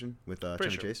Vacation with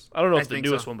Chevy Chase. I don't know if the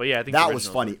newest one, but yeah, I think that was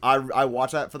funny. I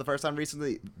watched that for the first time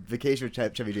recently. Vacation with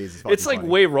Chevy Chase is funny. It's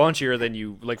way raunchier than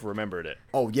you remembered it.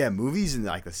 Oh yeah, movies in the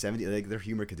 70s, their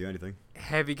humor could do anything.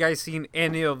 Have you guys seen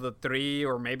any of the 3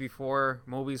 or maybe 4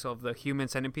 movies of the Human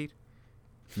Centipede?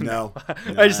 No.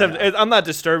 I'm not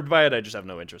disturbed by it. I just have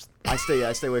no interest. I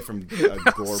stay away from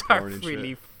gore porn and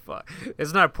shit.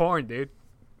 It's not porn, dude.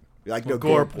 Like no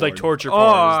gore, porn. like torture Oh, porn.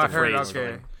 I Is the heard. phrase.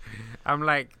 Okay. I'm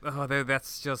like, oh,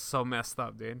 that's just so messed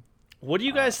up, dude. What do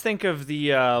you guys think of the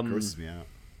Grosses me out.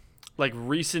 like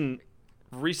recent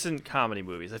comedy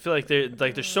movies? I feel like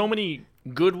there's so many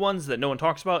good ones that no one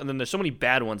talks about, and then there's so many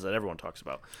bad ones that everyone talks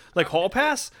about. Like Hall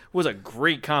Pass was a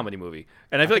great comedy movie,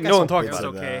 and I feel like no one talked It's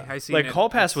about it. okay. I see. Like Hall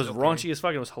Pass was okay. raunchy as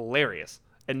fuck and was hilarious,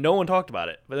 and no one talked about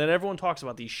it. But then everyone talks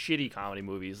about these shitty comedy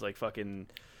movies, like fucking.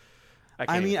 I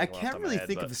can't really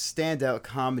think of a standout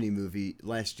comedy movie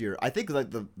last year. I think like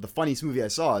the funniest movie I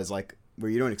saw is like where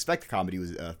you don't expect comedy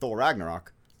was Thor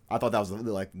Ragnarok. I thought that was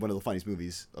like one of the funniest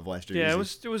movies of last year. Yeah, it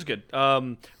was good.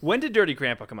 When did Dirty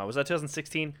Grandpa come out? Was that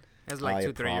 2016? It was like 2-3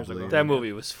 years probably. ago. That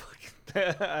movie was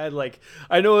fucking.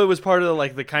 I know it was part of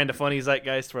like the kind of funny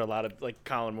zeitgeist where a lot of like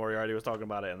Colin Moriarty was talking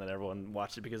about it, and then everyone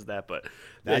watched it because of that. But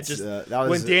That's just that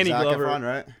was when Danny Zac Glover, Efron,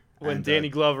 right? when And, Danny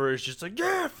Glover is just like,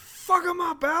 yeah, fuck him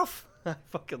up, Alf. I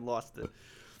fucking lost it.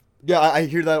 Yeah, I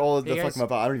hear that all the Hey, fuck guys.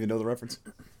 about. I don't even know the reference.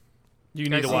 You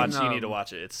need to Guys watch. seen, You need to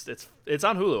watch it. It's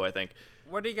on Hulu, I think.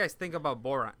 What do you guys think about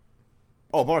Borat?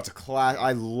 Oh, Borat's a class.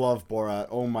 I love Borat.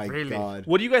 Oh my Really? god.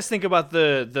 What do you guys think about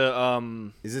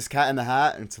the Is this Cat in the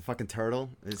Hat? And it's a fucking turtle.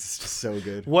 It's just so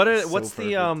good. what's So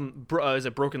the perfect. is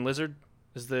it Broken Lizard?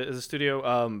 Is the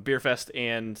studio Beer Fest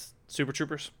and Super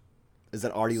Troopers? Is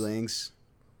that Artie Lang's?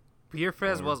 Beer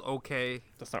Fest was okay.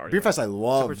 That's not Beer Fest I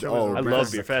loved. Super Troopers Oh, are I Beer love Fest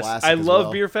is Beer a Fest. classic I as love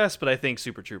well. Beer Fest, but I think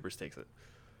Super Troopers takes it.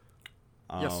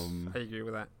 Yes, I agree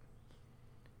with that.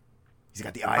 He's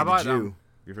got the eye How of the about, Jew.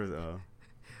 Beer Fest,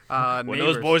 When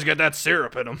Neighbors. those boys get that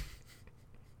syrup in them.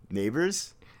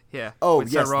 Neighbors? Yeah. Oh,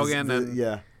 with yes. Seth Rogen and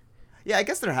yeah. Yeah, I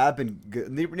guess there have been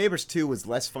good. Neighbors 2 was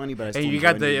less funny, but I still hey, you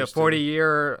enjoyed got the Neighbors 2.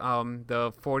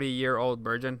 40-year-old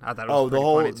virgin. I thought it was Oh, the pretty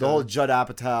whole funny the whole too. Judd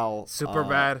Apatow. Super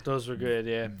bad. Those were good,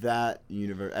 yeah. That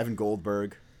universe, Evan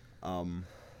Goldberg,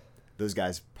 those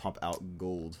guys pump out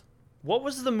gold. What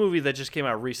was the movie that just came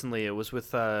out recently? It was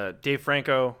with Dave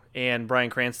Franco and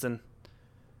Bryan Cranston.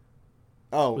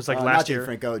 Oh, It was like not last Dave year.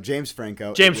 Franco, James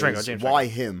Franco. James It Franco, was James Why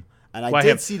Franco. him? And I Why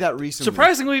did him? see that recently.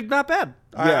 Surprisingly, not bad.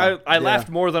 Yeah, I yeah. laughed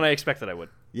more than I expected I would.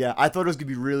 Yeah, I thought it was gonna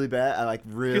be really bad. I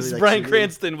really Because like, Bryan shitty.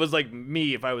 Cranston was like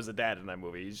me if I was a dad in that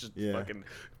movie. He's just Yeah. fucking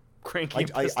cranky. Like,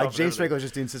 and pissed off and James everything. Franco was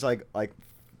just doing such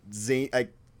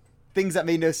like things that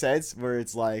made no sense. Where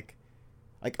it's like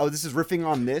oh, this is riffing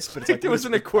on this, but it's like there was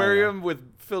an aquarium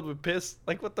filled with piss.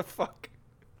 Like, what the fuck?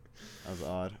 That was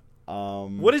odd.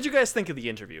 What did you guys think of the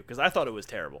interview? Because I thought it was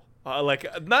terrible.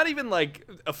 Like, not even like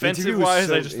offensive interview was wise.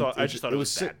 so- I just thought it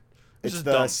was so- bad. It was It's just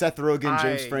the dumb. Seth Rogen,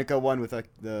 James I- Franco one with like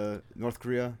the North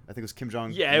Korea. I think it was Kim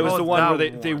Jong. Yeah, it was Oh, the one that where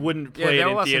they one. wouldn't Yeah, play that it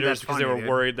in wasn't theaters that because they funny, were dude.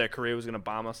 worried that Korea was going to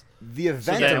bomb us. The So event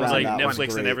then it around was like that was Netflix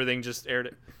great. and everything just aired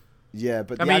it. Yeah,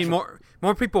 but I the mean, actual-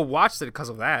 more people watched it because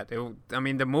of that. I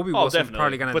mean, the movie Oh, wasn't definitely.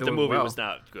 probably gonna but do the it movie well. was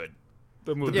not good.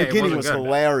 The movie. The Yeah, it beginning wasn't was good.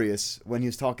 hilarious when he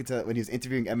was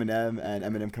interviewing Eminem, and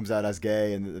Eminem comes out as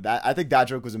gay, and I think that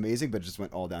joke was amazing, but it just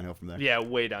went all downhill from there. Yeah,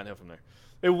 way downhill from there.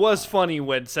 It was funny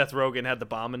when Seth Rogen had the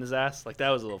bomb in his ass. Like, that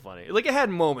was a little funny. Like, it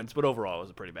had moments, but overall, it was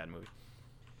a pretty bad movie.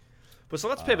 But so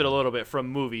let's pivot a little bit from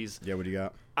movies. Yeah, what do you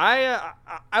got?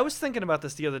 I was thinking about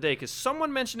this the other day because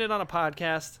someone mentioned it on a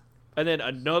podcast, and then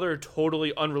another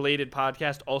totally unrelated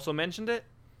podcast also mentioned it.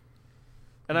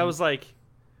 And I was like,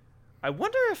 I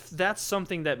wonder if that's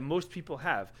something that most people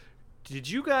have. Did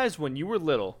you guys, when you were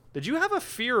little, did you have a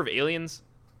fear of aliens?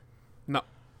 No.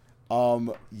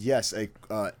 Yes, I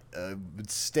would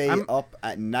stay up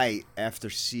at night after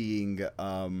seeing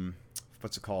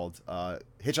what's it called?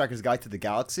 Hitchhiker's Guide to the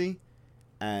Galaxy,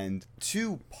 and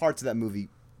 2 parts of that movie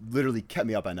literally kept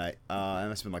me up at night. I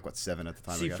must have been like 7 at the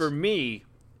time. See, I guess. for me,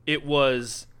 it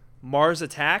was Mars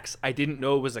Attacks. I didn't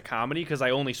know it was a comedy because I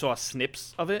only saw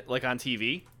snips of it, like on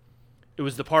TV. It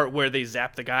was the part where they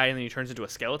zap the guy and then he turns into a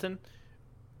skeleton.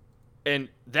 And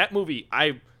that movie,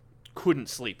 I couldn't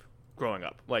sleep growing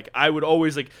up. Like, I would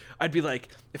always, like, I'd be like,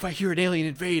 if I hear an alien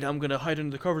invade, I'm going to hide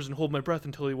under the covers and hold my breath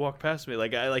until he walked past me.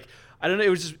 Like, I don't know. It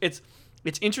was just,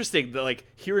 it's interesting that, like,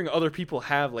 hearing other people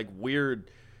have, like, weird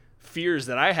fears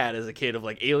that I had as a kid of,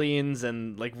 like, aliens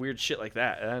and, like, weird shit like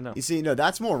that. I don't know. You see, no,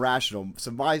 that's more rational.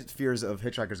 So my fears of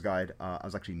Hitchhiker's Guide, I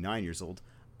was actually 9 years old,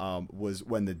 was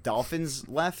when the dolphins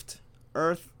left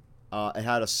Earth. It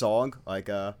had a song, like,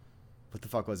 what the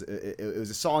fuck was it? It was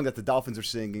a song that the dolphins were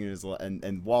singing,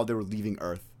 and while they were leaving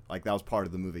Earth, like, that was part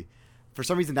of the movie. For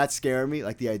some reason, that scared me,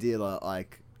 like, the idea,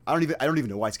 like, I don't even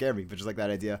know why it scared me, but just, like, that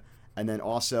idea. And then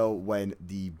also when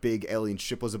the big alien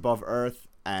ship was above Earth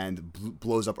and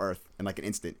blows up Earth in, like, an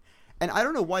instant. And I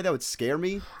don't know why that would scare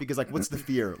me, because, like, what's the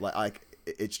fear? Like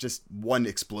it's just one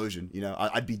explosion, you know?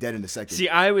 I'd be dead in a second. See,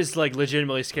 I was, like,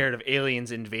 legitimately scared of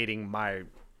aliens invading my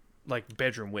like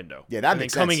bedroom window. Yeah, that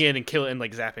makes sense. Coming in and killing, and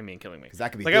like zapping me and killing me. Because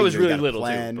that could be like I was really little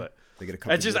too, but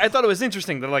I thought it was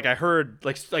interesting that like I heard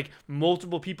like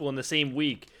multiple people in the same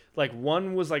week. Like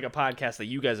one was like a podcast that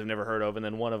you guys have never heard of, and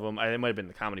then one of them, it might have been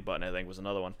the Comedy Button, I think, was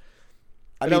another one.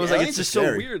 I was like, it's just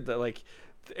so weird that like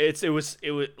it was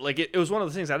one of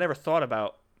the things I never thought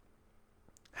about.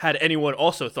 Had anyone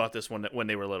also thought this one when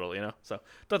they were little, you know? So I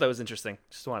thought that was interesting.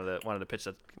 Just wanted to pitch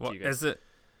that to you guys.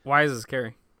 Why is it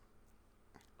scary?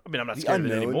 I mean, I'm not scared of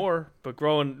it anymore, but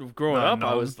growing up,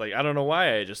 I was like, I don't know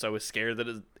why. I was scared that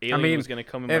an alien was going to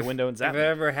come in my window and zap me. If it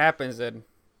ever happens, then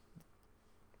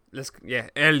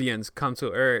aliens come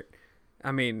to Earth.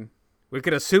 I mean, we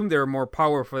could assume they're more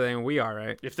powerful than we are,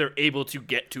 right? If they're able to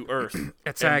get to Earth,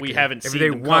 exactly. And we haven't seen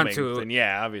them coming, then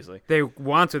yeah, obviously. They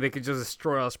want to, they could just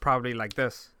destroy us probably like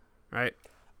this, right?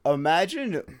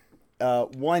 Imagine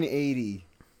 180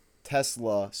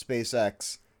 Tesla,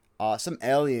 SpaceX. Some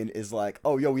alien is like,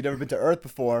 oh, yo, we've never been to Earth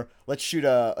before. Let's shoot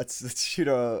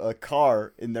a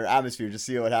car in their atmosphere, just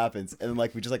see what happens. And then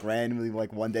like we just like randomly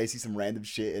like one day see some random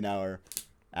shit in our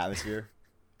atmosphere.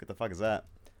 What the fuck is that?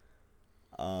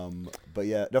 But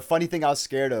yeah, the funny thing I was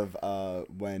scared of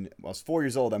when I was 4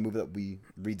 years old, we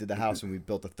redid the house and we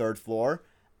built the third floor,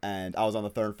 and I was on the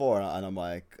third floor, and I'm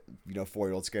like,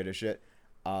 4-year-old scared as shit.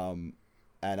 And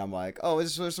I'm like, oh,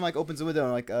 there's some like opens the window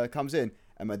and like comes in.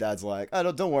 And my dad's like,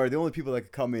 oh, don't worry. The only people that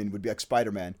could come in would be like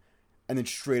Spider-Man. And then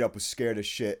straight up was scared as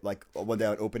shit. Like one day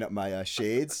I would open up my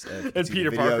shades. And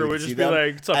Peter Parker would just be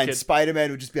like, what's up, and kid?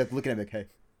 Spider-Man would just be like looking at me like, hey.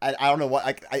 I don't know what.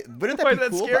 Wouldn't that be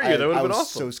cool? Scare you? That would have been awesome. I was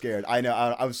so scared. I know.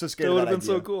 I was so scared of that idea. That would have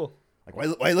been so cool. Like, why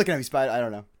are you looking at me, Spider? I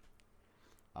don't know.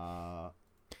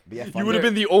 But yeah, you would have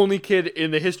been the only kid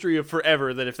in the history of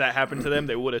forever that if that happened to them,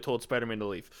 they would have told Spider-Man to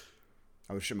leave.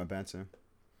 I would shit my pants in.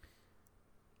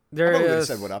 I would have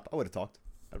said what up. I would have talked.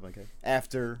 I'd be like, okay.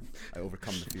 After I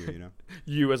overcome the fear,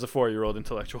 You as a 4-year-old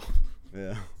intellectual.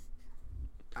 Yeah.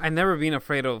 I've never been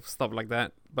afraid of stuff like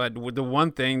that, but the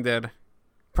one thing that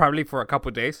probably for a couple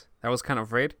of days I was kind of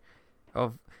afraid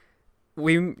of,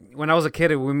 when I was a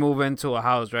kid, we moved into a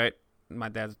house, right? My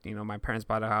dad's, my parents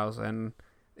bought a house, and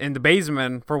in the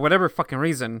basement, for whatever fucking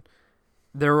reason,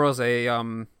 there was a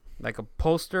like a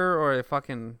poster or it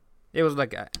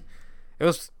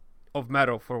was of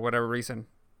metal for whatever reason.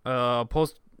 A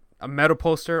metal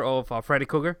poster of Freddy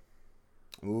Krueger.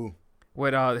 Ooh.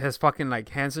 With his fucking like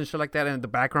hands and shit like that, and the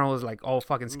background was like all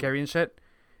fucking scary and shit.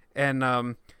 And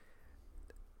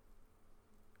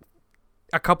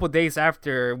a couple days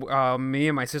after, me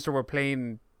and my sister were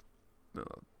playing,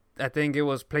 I think it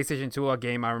was PlayStation 2, a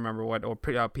game, I remember what, or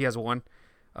PS1,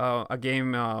 a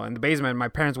game in the basement. My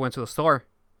parents went to the store,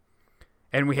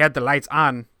 and we had the lights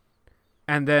on,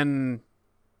 and then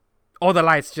all the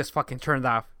lights just fucking turned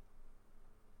off.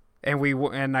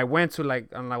 And I went to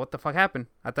I'm like, what the fuck happened?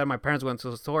 I thought my parents went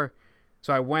to the store.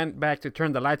 So I went back to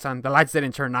turn the lights on. The lights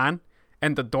didn't turn on,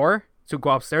 and the door to go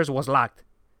upstairs was locked.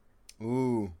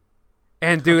 Ooh.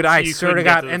 And dude, I swear to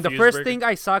God, and the first thing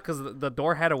I saw, because the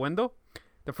door had a window,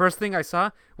 the first thing I saw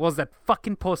was that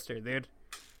fucking poster, dude.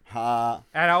 And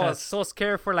I was so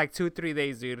scared for like 2-3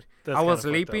 days, dude. I was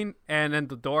sleeping, and then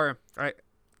the door, right?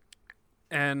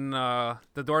 And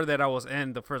the door that I was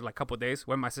in the first like couple days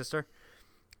with my sister,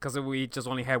 because we just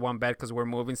only had one bed because we're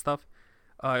moving stuff.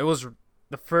 It was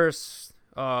the first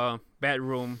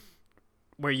bedroom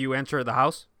where you enter the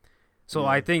house. So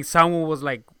I think someone was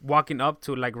like walking up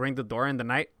to like ring the door in the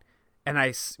night, and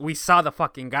we saw the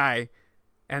fucking guy,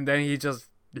 and then he just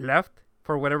left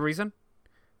for whatever reason,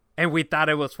 and we thought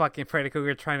it was fucking Freddy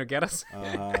Krueger trying to get us.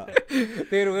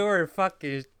 Dude, we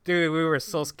were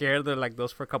so scared of like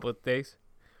those for a couple of days.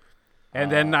 And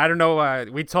then I don't know.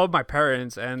 We told my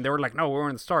parents, and they were like, "No, we're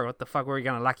in the store. What the fuck? Were we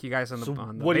gonna lock you guys on the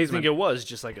basement?" What do you think it was?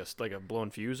 Just like a blown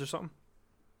fuse or something?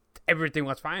 Everything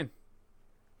was fine.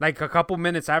 Like a couple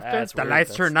minutes after, the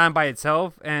lights turned on by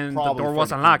itself, and the door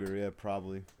wasn't locked. Yeah,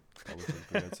 probably.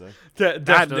 I'd say. Dude,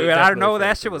 I don't know.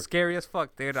 That shit was scary as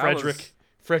fuck, dude.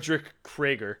 Frederick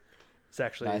Krueger. It's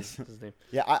actually his name.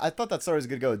 Yeah, I thought that story was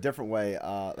gonna go a different way.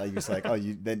 Like you're just like, oh,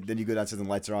 then you go downstairs and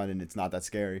the lights are on, and it's not that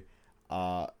scary.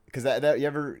 Because that you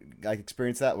ever like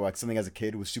experience that where like something as a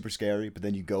kid was super scary, but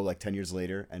then you go like 10 years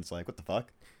later and it's like, what the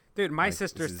fuck? Dude, my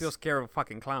sister's still scared of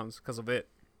fucking clowns because of it.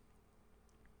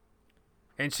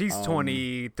 And she's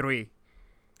 23.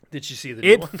 Did she see the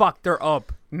new one? It fucked her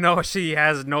up. No, she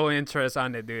has no interest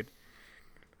on it, dude.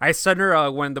 I sent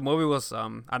her when the movie was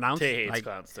announced. Tay hates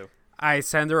clowns too. I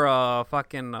sent her a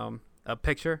fucking a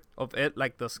picture of it,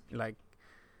 like this, like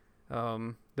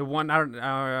the one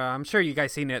I'm sure you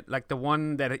guys seen it, like the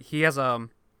one that he has balloon,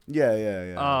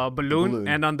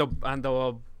 and on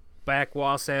the back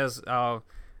wall says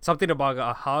something about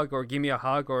a hug or give me a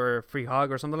hug or a free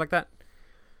hug or something like that.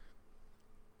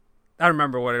 I don't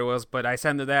remember what it was, but I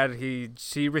sent her that.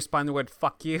 She responded with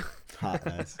 "fuck you." Hot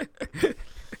ass.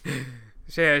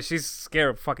 Yeah, she's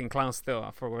scared of fucking clowns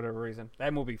still for whatever reason.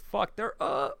 That movie fucked her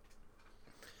up.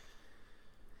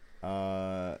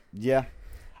 Yeah.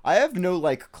 I have no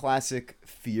like classic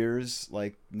fears,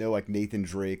 like no like Nathan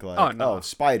Drake, like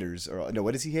spiders or no.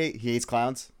 What does he hate? He hates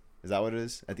clowns. Is that what it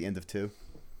is at the end of 2?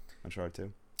 Uncharted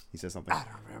 2. He says something. I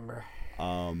don't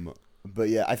remember. But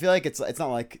yeah, I feel like it's not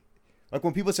like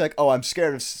when people say like, oh, I'm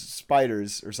scared of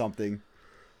spiders or something.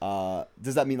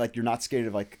 Does that mean like you're not scared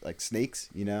of like snakes?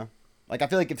 You know, like I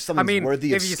feel like if something's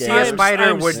worthy of scare, if you see a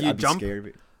spider, would you jump?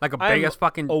 Like a big ass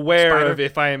fucking aware spider? Of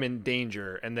if I am in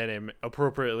danger and then am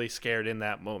appropriately scared in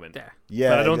that moment. Yeah.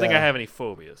 But I don't think I have any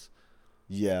phobias.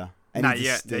 Yeah. Not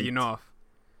yet that you know of.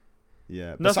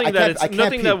 Yeah. Nothing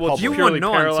that will you won't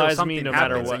know paralyze until me no something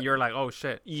matter happens what. and you're like, oh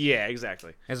shit. Yeah,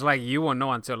 exactly. It's like you won't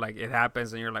know until like it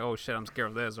happens and you're like, oh shit, I'm scared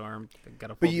of this or I'm got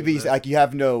a phobia. But like you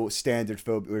have no standard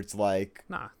phobia where it's like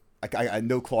nah. I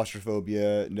no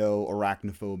claustrophobia, no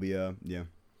arachnophobia. Yeah.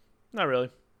 Not really.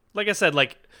 Like I said,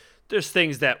 like there's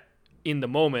things that in the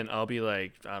moment I'll be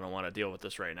like, I don't want to deal with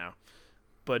this right now.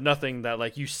 But nothing that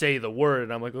like you say the word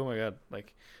and I'm like, oh my god.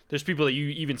 Like there's people that you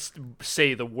even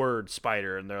say the word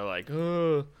spider and they're like,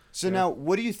 oh. So now,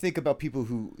 what do you think about people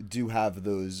who do have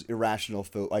those irrational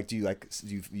like? Do you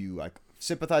like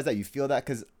sympathize that? You feel that?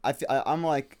 Because I'm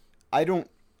like, I don't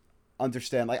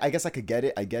understand. Like, I guess I could get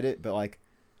it, but like,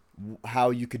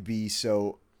 how you could be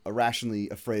so irrationally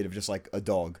afraid of just like a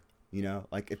dog, you know?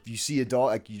 Like, if you see a dog,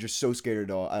 like you're just so scared of a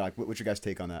dog. Like, what's your guys'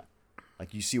 take on that?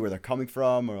 Like, you see where they're coming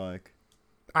from, or like?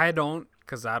 I don't,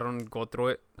 because I don't go through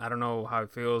it. I don't know how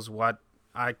it feels.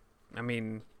 I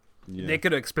mean. Yeah. They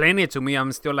could explain it to me.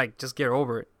 I'm still like, just get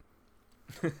over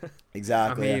it.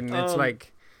 Exactly. I mean, it's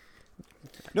like.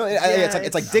 No,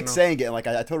 it's like Dick saying it. And like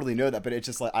I totally know that, but it's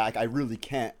just like I really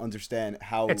can't understand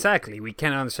how. Exactly, we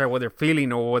can't understand what they're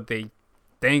feeling or what they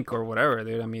think or whatever,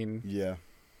 dude. I mean. Yeah.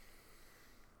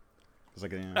 It's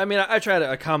like, I mean, I try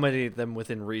to accommodate them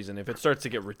within reason. If it starts to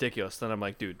get ridiculous, then I'm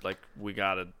like, dude, like we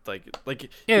gotta like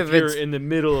if you're in the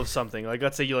middle of something, like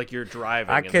let's say you're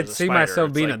driving. I could see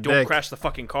myself being a dick. Don't crash the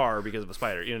fucking car because of a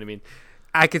spider. You know what I mean?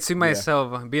 I could see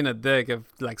myself being a dick if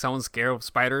like someone's scared of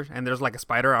spiders and there's like a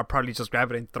spider. I'll probably just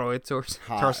grab it and throw it towards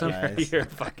him. Nice. You're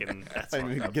fucking. That's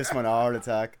like, gives someone a heart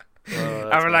attack.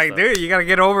 I'm like, dude, you gotta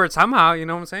get over it somehow. You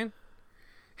know what I'm saying?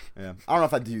 Yeah, I don't know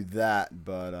if I do that,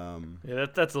 but yeah,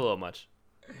 that's a little much.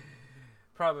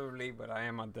 Probably, but I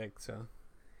am a dick, so.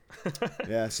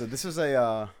 Yeah, so this was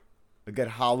a good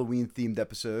Halloween themed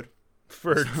episode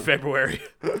for February.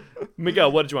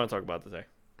 Miguel, what did you want to talk about today?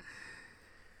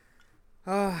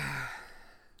 I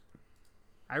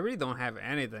really don't have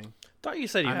anything. Thought you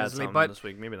said you had something this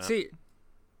week. Maybe not. See,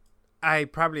 I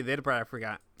probably did, but I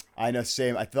forgot. I know,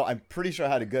 same. I'm pretty sure I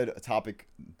had a good topic.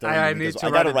 I need to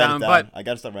write it down, but I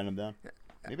gotta start writing them down.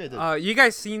 Maybe I did. You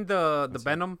guys seen the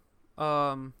Venom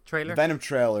trailer? Venom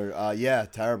trailer. Yeah,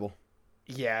 terrible.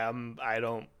 Yeah,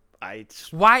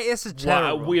 Why is it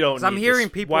terrible? We don't. I'm hearing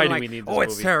people why like, do we need this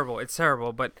it's movie? terrible. It's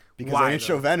terrible, but because why, they didn't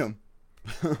show Venom.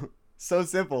 So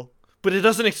simple. But it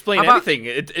doesn't explain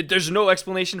anything. There's no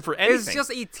explanation for anything. It's just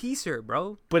a teaser,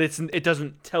 bro. But it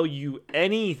doesn't tell you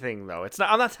anything though. It's not.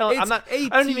 I'm not telling. I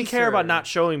don't even care teaser. about not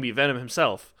showing me Venom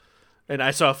himself. And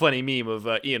I saw a funny meme of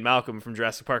Ian Malcolm from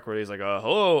Jurassic Park where he's like,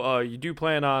 hello, you do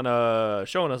plan on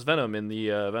showing us Venom in the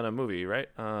Venom movie, right?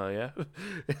 Yeah.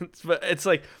 But it's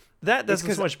like, that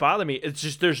doesn't so much bother me. It's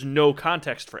just there's no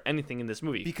context for anything in this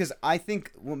movie. Because I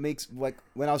think what makes, like,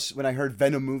 when I heard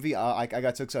Venom movie, I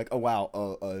got so excited, like, oh, wow,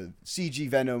 CG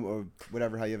Venom or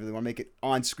whatever, how you ever want to make it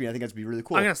on screen, I think that's be really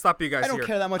cool. I'm going to stop you guys I don't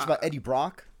care that much about Eddie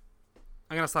Brock.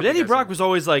 I'm gonna stop. But Eddie Brock was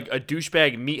always like a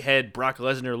douchebag, meathead, Brock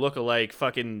Lesnar lookalike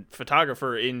fucking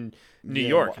photographer in New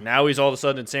York. Well, now he's all of a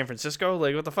sudden in San Francisco.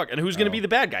 Like, what the fuck? And who's gonna be the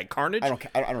bad guy? Carnage? I don't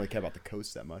really care about the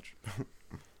coast that much.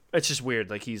 It's just weird.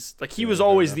 Like he was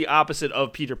always the opposite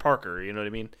of Peter Parker. You know what I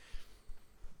mean?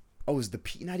 Oh, is the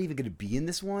Pete not even gonna be in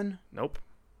this one? Nope.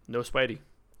 No Spidey.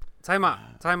 Time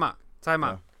out.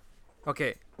 Oh.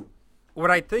 Okay, what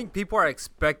I think people are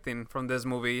expecting from this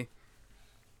movie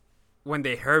when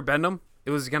they heard Venom. It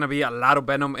was going to be a lot of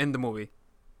Venom in the movie,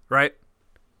 right?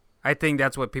 I think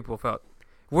that's what people felt.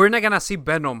 We're not going to see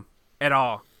Venom at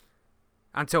all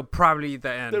until probably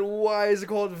the end. Then why is it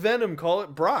called Venom? Call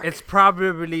it Brock. It's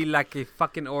probably like a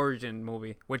fucking origin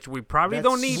movie, which we probably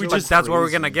don't need, but that's what we're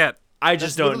going to get. I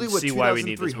just don't see why we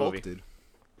need this movie.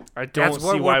 I don't see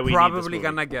why we need this movie. That's what we're probably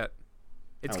going to get.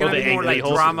 It's going to be more like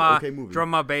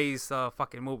drama-based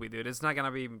fucking movie, dude. It's not going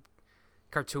to be...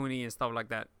 cartoony and stuff like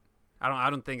that.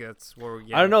 I don't think that's where we're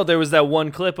getting. I don't know. There was that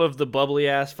one clip of the bubbly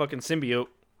ass fucking symbiote.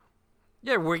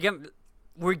 Yeah, we're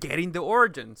getting the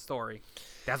origin story.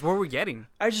 That's what we're getting.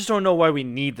 I just don't know why we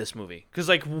need this movie. Because,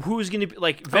 like, who's going to be...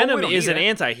 Like, Venom is an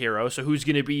anti-hero, so who's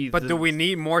going to be... But do we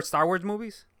need more Star Wars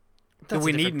movies? Do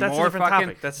we need more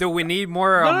fucking... Topic. Do we need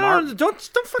more... No, don't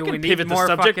fucking pivot the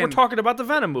subject. We're talking about the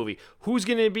Venom movie. Who's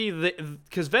going to be the...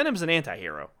 Because Venom's an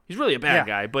anti-hero. He's really a bad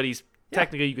guy, but he's...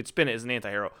 Technically, you could spin it as an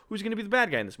anti-hero. Who's going to be the bad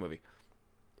guy in this movie?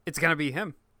 It's going to be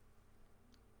him.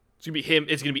 It's going to be him.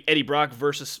 It's going to be Eddie Brock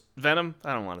versus Venom.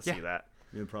 I don't want to see that.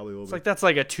 It probably will. It's like that's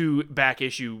like a 2 back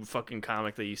issue fucking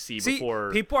comic that you see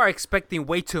before. People are expecting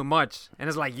way too much, and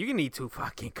it's like you need to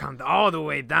fucking come all the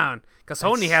way down because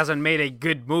Sony hasn't made a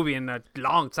good movie in a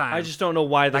long time. I just don't know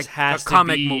why this has to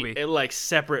be movie. Like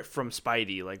separate from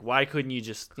Spidey. Like why couldn't you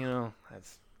just I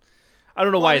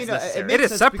don't know why it's necessary. It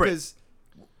is separate. Because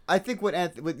I think what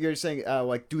you're saying,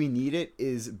 like, do we need it,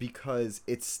 is because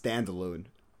it's standalone,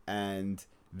 and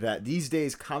that these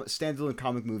days standalone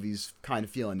comic movies kind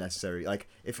of feel unnecessary. Like,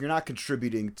 if you're not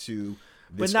contributing to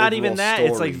this, but not even that. Story,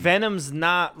 it's like Venom's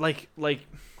not like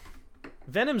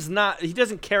Venom's not. He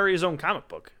doesn't carry his own comic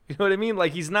book. You know what I mean?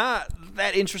 Like he's not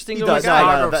that interesting of a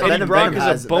guy. Eddie Brock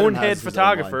is a bonehead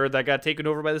photographer that got taken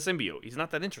over by the symbiote. He's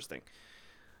not that interesting.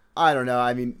 I don't know.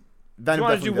 I mean,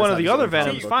 Venom. If you want to do one of the other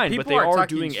Venoms, fine. But they are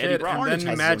doing Eddie Brock. And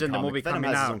then imagine the movie Venom coming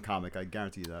has out. his own comic. I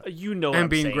guarantee you that. You know, and what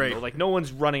being I'm saying, great. Though. Like no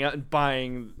one's running out and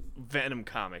buying Venom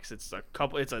comics. It's a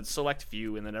couple. It's a select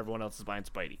few, and then everyone else is buying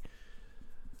Spidey.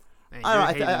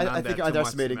 I think you're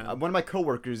underestimating. One of my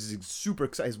coworkers is super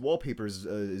excited. His wallpapers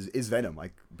is Venom,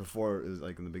 like before,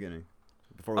 like in the beginning.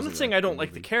 I'm not saying I don't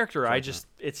like the character.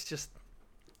 It's just,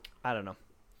 I don't know.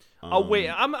 I'll wait.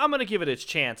 I'm gonna give it its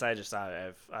chance. I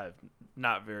have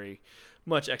not very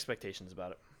much expectations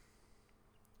about it.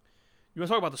 You want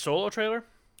to talk about the Solo trailer?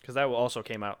 Because that also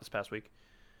came out this past week.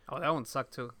 Oh, that one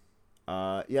sucked too.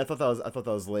 Yeah, I thought that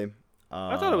was lame.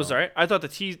 I thought it was alright. I thought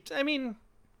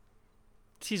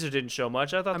teaser didn't show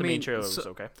much. I thought the main trailer was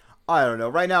okay. I don't know.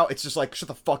 Right now, it's just like, shut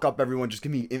the fuck up, everyone. Just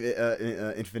give me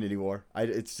Infinity War.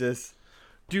 It's just...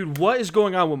 Dude, what is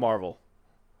going on with Marvel?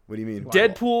 What do you mean?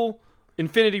 Deadpool,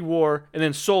 Infinity War, and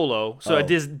then Solo. So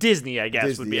Disney, I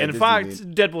guess, would be. And Fox,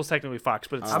 Deadpool's technically Fox,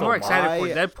 but it's still I'm more excited for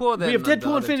Deadpool than we have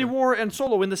Deadpool, Infinity War, and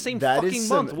Solo in the same fucking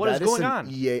month. What is going on?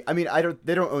 EA. I mean,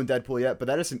 they don't own Deadpool yet, but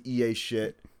that is some EA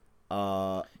shit.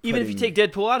 Even if you take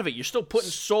Deadpool out of it, you're still putting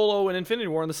Solo and Infinity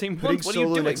War in the same month. What are you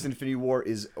doing? Solo next to Infinity War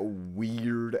is a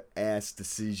weird ass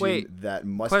decision that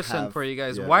must question have. for you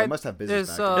guys: why must have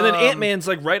business back? And then Ant-Man's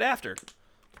like right after.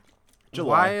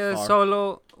 July.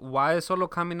 Why is Solo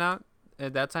coming out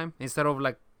at that time instead of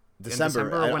like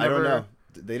December or whenever? I don't know.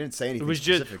 They didn't say anything. It was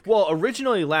specific.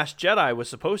 originally Last Jedi was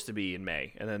supposed to be in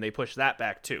May, and then they pushed that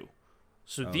back too.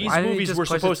 So these movies were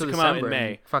supposed to come out in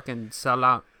May. Fucking sell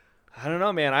out. I don't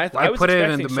know, man. I was put it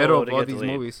in the middle of all these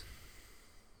movies.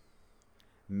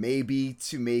 Maybe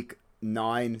to make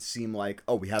 9 seem like,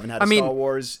 we haven't had Star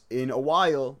Wars in a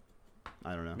while.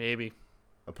 I don't know. Maybe.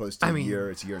 Opposed to a year.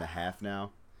 It's a year and a half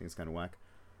now. I think it's kind of whack.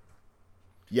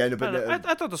 Yeah, no, but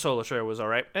I thought the Solo trailer was all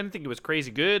right. I didn't think it was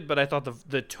crazy good, but I thought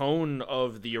the tone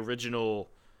of the original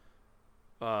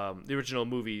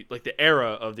movie, like the era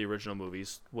of the original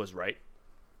movies, was right.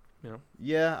 You know?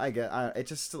 Yeah, I get. It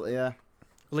just still, yeah.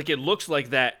 Like it looks like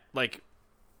that, like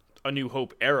A New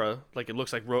Hope era. Like it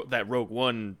looks like that Rogue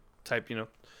One type. You know.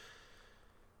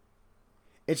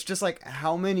 It's just like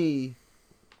how many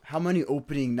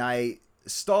opening night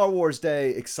Star Wars Day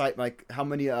excite, like how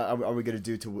many are we gonna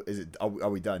do are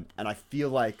we done? And I feel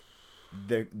like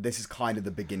this is kind of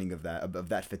the beginning of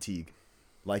that fatigue.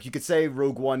 Like you could say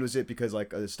Rogue One was it because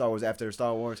like Star Wars after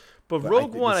Star Wars, but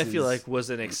Rogue One I feel like was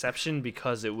an exception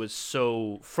because it was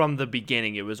so from the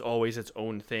beginning it was always its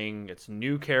own thing. It's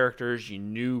new characters. You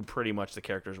knew pretty much the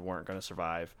characters weren't going to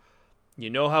survive.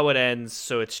 You know how it ends,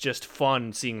 so it's just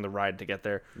fun seeing the ride to get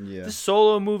there. Yeah. This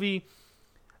Solo movie,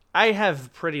 I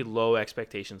have pretty low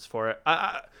expectations for it.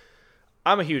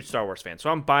 I'm a huge Star Wars fan,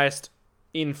 so I'm biased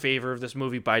in favor of this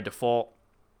movie by default.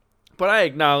 But I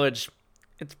acknowledge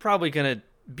it's probably going to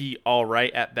be all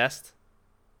right at best.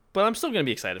 But I'm still going to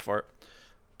be excited for it.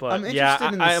 But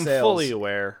I am fully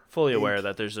aware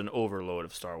that there's an overload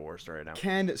of Star Wars right now.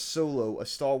 Can Solo, a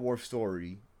Star Wars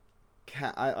story,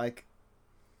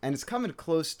 and it's coming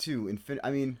close to infinity.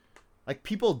 I mean, like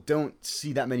people don't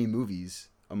see that many movies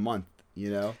a month. You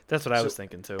know, that's what I was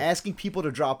thinking too. Asking people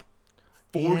to drop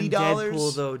 $40.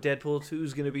 Deadpool though, Deadpool 2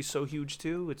 is gonna be so huge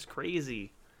too. It's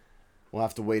crazy. We'll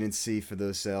have to wait and see for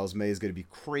those sales. May is gonna be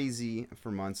crazy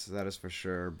for months. That is for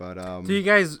sure. But do you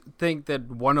guys think that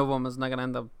one of them is not gonna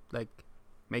end up like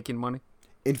making money?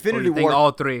 Infinity War.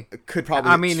 All three could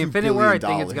probably. I mean, Infinity War. I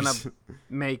think it's gonna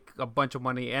make a bunch of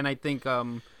money, and I think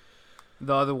the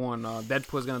other one,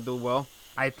 Deadpool, is gonna do well.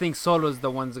 I think Solo is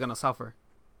the one that's gonna suffer.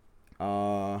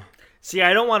 See,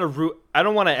 I don't want to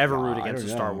ever root against a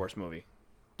Star Wars movie.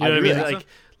 You know what I mean?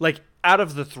 Like out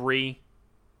of the three,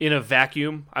 in a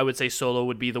vacuum, I would say Solo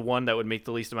would be the one that would make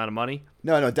the least amount of money.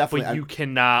 No, definitely. But you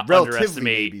cannot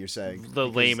underestimate the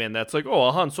layman that's like, oh,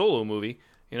 a Han Solo movie.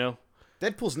 You know,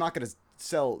 Deadpool's not going to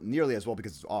sell nearly as well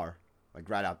because it's R. Like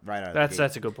right out. That's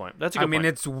a good point. That's a good point. I mean,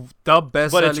 it's the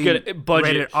best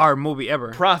rated R movie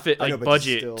ever. Profit,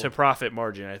 budget to profit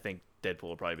margin. I think Deadpool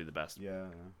will probably be the best. Yeah.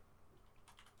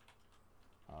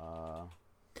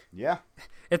 Yeah.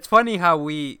 It's funny how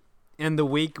in the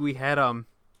week we had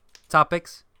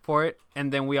topics for it,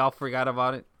 and then we all forgot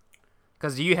about it.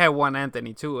 Because you had one,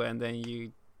 Anthony, too, and then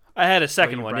you... I had a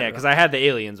second one, because I had the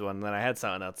aliens one, and then I had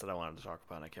something else that I wanted to talk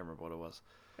about, and I can't remember what it was.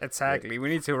 Exactly. We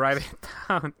need to write it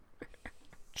down.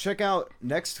 Check out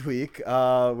next week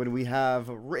when we have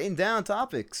written down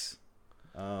topics.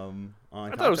 I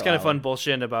thought it was kind of fun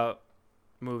bullshitting about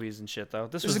movies and shit, though.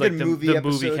 This was like the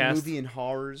movie cast. Movie and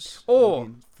horrors.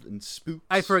 Oh, and spooks.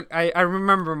 I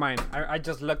remember mine. I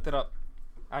just looked it up.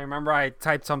 I remember I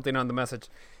typed something on the message.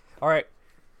 All right,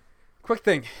 quick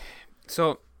thing.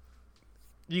 So,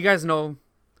 you guys know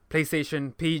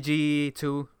PlayStation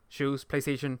PG2 shoes,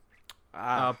 PlayStation.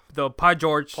 The Paul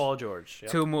George.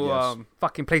 Yep. Two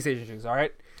fucking PlayStation shoes. All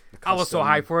right. I was so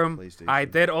high for him. I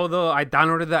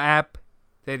downloaded the app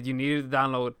that you needed to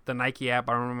download, the Nike app.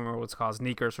 I don't remember what it's called,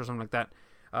 Sneakers or something like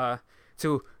that.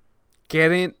 To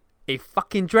get in a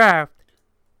fucking draft,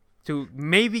 to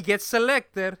maybe get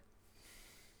selected,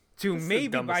 to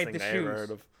maybe buy the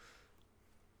shoes.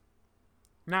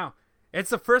 Now, it's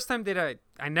the first time that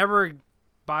I never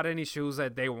bought any shoes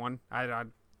at day one.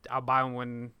 I'll buy them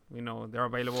when they're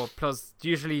available. Plus,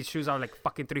 usually shoes are like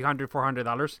fucking $300,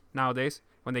 $400 nowadays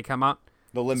when they come out.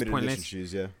 The limited edition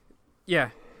shoes, yeah. Yeah.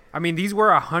 I mean, these were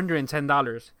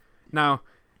 $110. Now,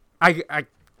 I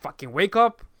fucking wake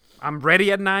up. I'm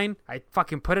ready at 9. I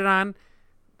fucking put it on.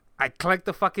 I collect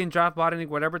the fucking draft button,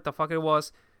 whatever the fuck it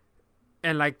was.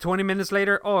 And like 20 minutes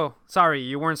later, oh, sorry,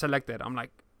 you weren't selected. I'm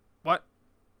like, what?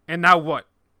 And now what?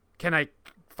 Can I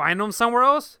find them somewhere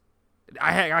else?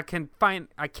 I can't find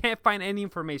any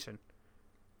information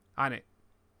on it.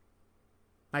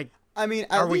 Like, I mean,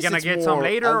 are we gonna get some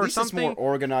later or something? It's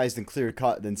more organized and clear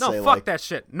cut than no, say fuck like that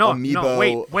shit. No,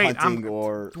 Amiibo wait, hunting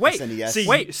or wait,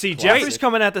 SNES. See, Jeffrey's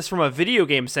coming at this from a video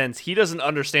game sense. He doesn't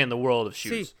understand the world of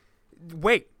shoes. See,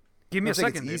 wait, give me a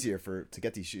second. It's easier to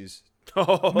get these shoes.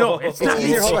 No, it's not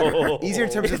easier. Easier in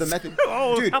terms of the method.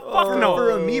 Dude,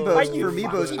 for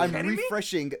Amiibos, I'm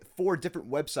refreshing 4 different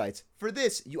websites. For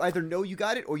this, you either know you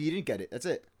got it or you didn't get it. That's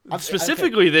it.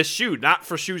 Specifically this shoe, not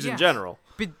for shoes in general.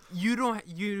 But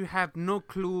you have no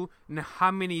clue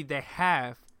how many they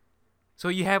have. So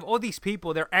you have all these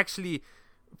people, they're actually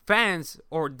fans,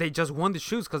 or they just want the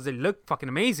shoes because they look fucking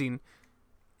amazing.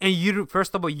 And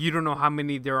first of all, you don't know how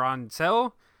many they're on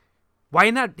sale. Why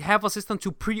not have a system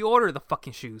to pre-order the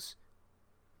fucking shoes?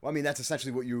 Well, I mean, that's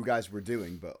essentially what you guys were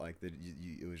doing, but like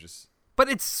it was just. But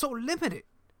it's so limited.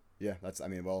 Yeah, that's. I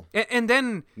mean, well. And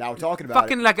then now we're talking about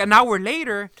fucking like an hour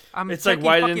later, it's like,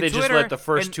 why didn't they just let the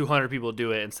first 200 people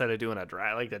do it instead of doing a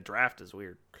draft? Like the draft is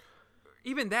weird.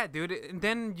 Even that, dude. And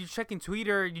then you check in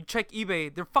Twitter, you check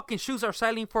eBay. Their fucking shoes are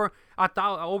selling for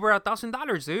over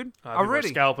 $1,000, dude. Already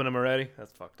scalping them already.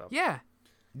 That's fucked up. Yeah.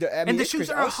 And the shoes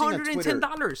are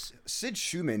 $110. Sid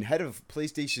Schumann, head of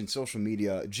PlayStation social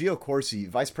media, Gio Corsi,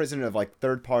 vice president of like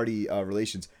third-party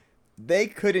relations, they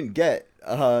couldn't get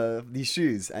these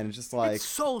shoes, and it's just like it's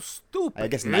so stupid. I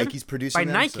guess Nike's producing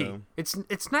them. Nike. So.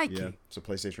 It's Nike. Yeah, so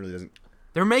PlayStation really doesn't.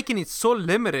 They're making it so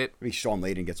limited. Maybe Sean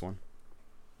Layden gets one.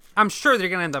 I'm sure they're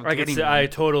gonna end up getting one. I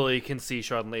totally can see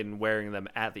Sean Layden wearing them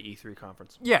at the E3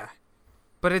 conference. Yeah.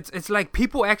 But it's like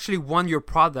people actually want your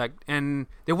product and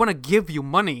they want to give you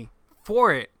money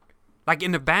for it, like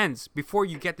in advance before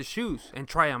you get the shoes and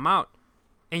try them out,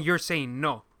 and you're saying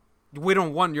no, we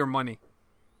don't want your money.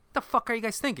 What the fuck are you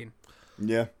guys thinking?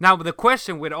 Yeah. Now the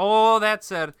question, with all that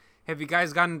said, have you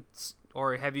guys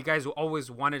always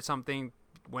wanted something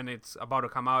when it's about to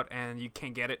come out and you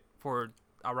can't get it for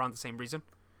around the same reason?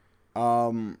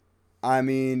 I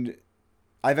mean,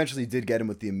 I eventually did get them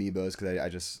with the Amiibos because I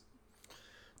just.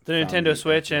 The Nintendo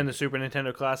Switch and the Super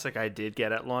Nintendo Classic I did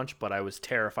get at launch, but I was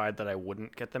terrified that I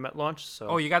wouldn't get them at launch. So.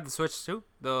 Oh, you got the Switch too?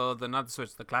 The not the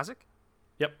Switch, the Classic?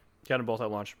 Yep, got them both at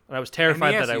launch. And I was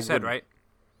terrified that I wouldn't. Said, right?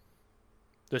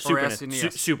 The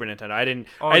Super Nintendo. I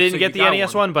didn't get the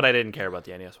NES one, but I didn't care about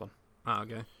the NES one. Oh,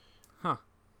 okay. Huh.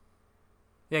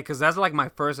 Yeah, because that's like my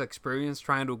first experience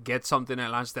trying to get something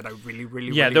at launch that I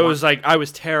really those want. like I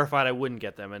was terrified I wouldn't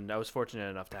get them, and I was fortunate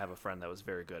enough to have a friend that was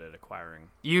very good at acquiring.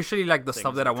 Usually, like the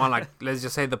stuff that I want, like let's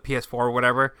just say the PS4 or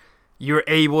whatever, you're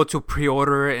able to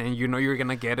pre-order it and you know you're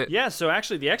gonna get it. Yeah, so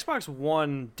actually, the Xbox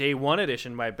One Day 1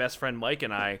 edition, my best friend Mike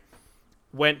and I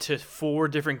went to 4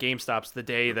 different GameStops the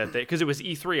day that because it was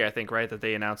E3, I think, right, that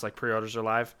they announced like pre-orders are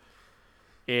live.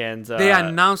 And they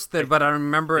announced it, but I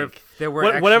remember if they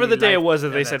were whatever the day it was that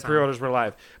they said pre-orders were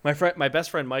live. My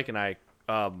best friend Mike and I,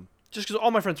 just because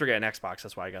all my friends were getting Xbox,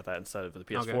 that's why I got that instead of the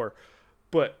PS4. Okay.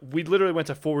 But we literally went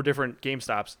to 4 different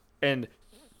GameStops, and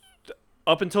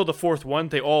up until the 4th one,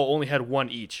 they all only had one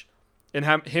each. And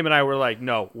him and I were like,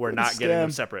 no, we're not getting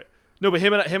them separate. No, but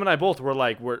him and I both were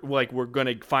like, we're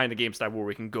gonna find a GameStop where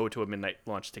we can go to a midnight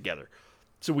launch together.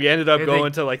 So we ended up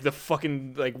going to like the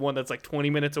fucking like one that's like 20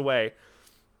 minutes away.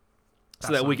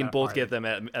 So that we can both get them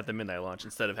at the midnight launch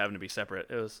instead of having to be separate.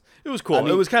 It was cool. I mean,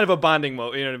 it was kind of a bonding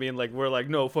moment. You know what I mean? Like we're like,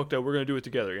 no, fuck that. We're gonna do it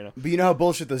together. You know. But you know how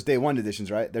bullshit those Day 1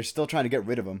 editions, right? They're still trying to get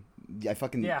rid of them.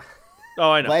 Oh,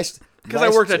 I know. Because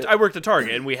I worked at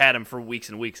Target and we had them for weeks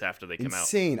and weeks after they came out.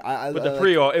 Insane. But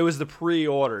it was the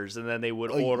pre-orders, and then they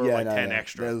would order 10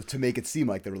 extra to make it seem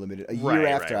like they were limited. A year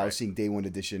after, I was seeing Day 1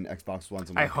 edition Xbox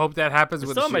Ones. I hope that happens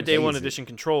with still my Day 1 edition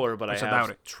controller, but I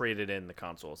have traded in the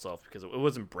console itself because it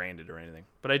wasn't branded or anything.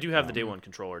 But I do have the Day 1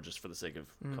 controller just for the sake of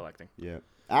collecting. Yeah.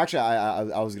 Actually,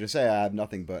 I was gonna say I have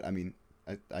nothing, but I mean,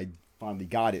 I finally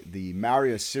got it. The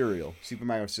Mario cereal, Super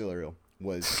Mario cereal,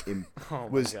 was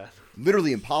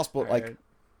literally impossible. Right.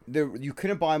 Like you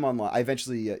couldn't buy them online.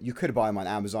 You could buy them on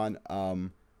Amazon,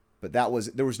 but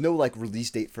there was no like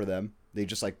release date for them. They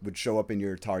just like would show up in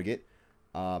your Target.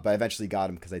 But I eventually got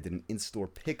them because I did an in-store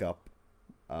pickup.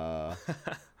 Well,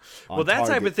 that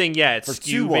type of thing, yeah, it's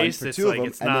SKU based. It's like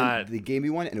it's not. They gave me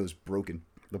one and it was broken.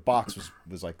 The box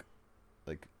was like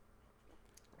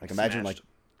imagine smashed.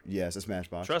 It's a smash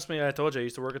box. Trust me, I told you I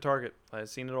used to work at Target. I've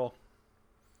seen it all.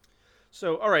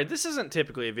 So, all right, this isn't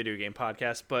typically a video game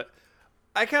podcast, but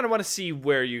I kind of want to see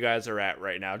where you guys are at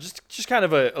right now. Just kind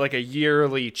of a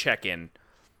yearly check-in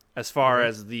as far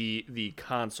as the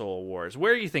console wars.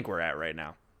 Where do you think we're at right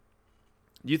now?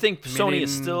 Do you think Sony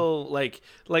is still like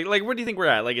where do you think we're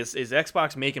at? Like is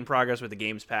Xbox making progress with the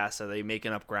Games Pass? Are they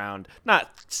making up ground? Not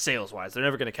sales-wise. They're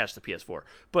never going to catch the PS4.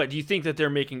 But do you think that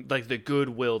they're making like the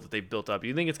goodwill that they've built up? Do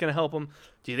you think it's going to help them?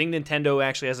 Do you think Nintendo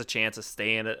actually has a chance of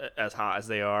staying as hot as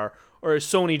they are? Or is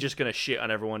Sony just going to shit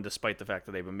on everyone despite the fact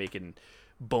that they've been making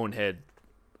bonehead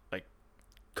like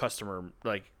customer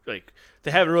like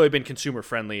they haven't really been consumer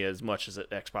friendly as much as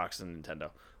Xbox and Nintendo?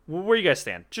 Where you guys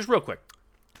stand? Just real quick.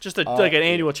 Just like an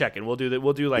annual check-in. We'll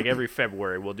do like every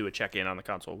February. We'll do a check-in on the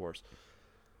console wars.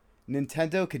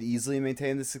 Nintendo could easily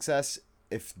maintain the success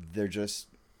if they're just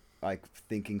like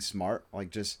thinking smart.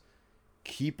 Like just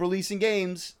keep releasing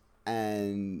games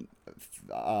and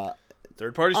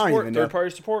third-party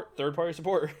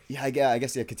support. Yeah, I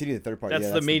guess continue the third party.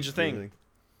 That's the major thing.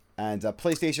 And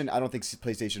PlayStation, I don't think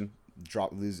PlayStation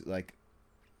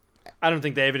I don't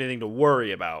think they have anything to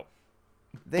worry about.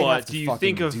 But do you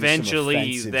think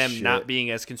eventually them not being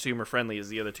as consumer friendly as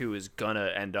the other two is gonna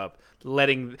end up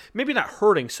maybe not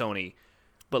hurting Sony,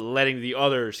 but letting the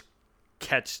others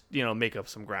make up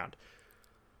some ground?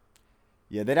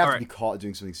 Yeah, they'd have to be caught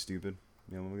doing something stupid.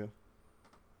 Yeah, when we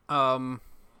go.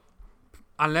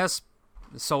 Unless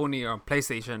Sony or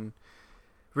PlayStation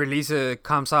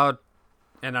comes out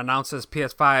and announces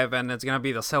PS5 and it's gonna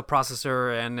be the cell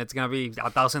processor and it's gonna be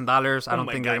 $1,000, I don't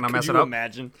think they're gonna mess it up.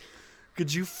 Imagine?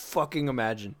 Could you fucking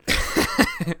imagine?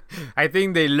 I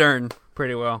think they learn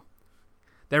pretty well.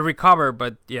 They recover,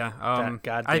 but yeah.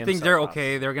 I think they're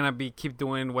okay. They're gonna keep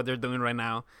doing what they're doing right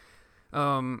now.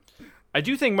 I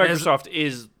do think Microsoft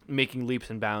is making leaps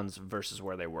and bounds versus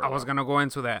where they were. I was gonna go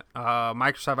into that.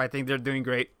 Microsoft, I think they're doing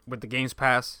great with the Games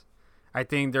Pass. I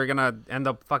think they're gonna end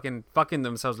up fucking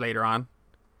themselves later on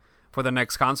for the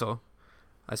next console,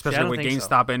 especially with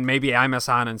GameStop and maybe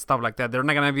Amazon and stuff like that. They're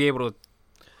not gonna be able to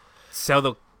sell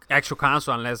the actual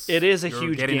console unless it is a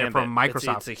huge getting gambit. It from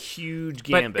Microsoft. It's a huge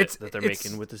gambit that they're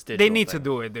making with this digital They need thing. to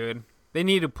do it, dude. They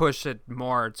need to push it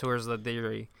more towards the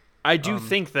theory. I do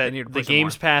think that the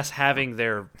Games Pass having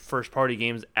their first-party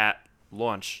games at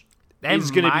launch is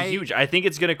going to be huge. I think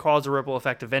it's going to cause a ripple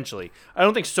effect eventually. I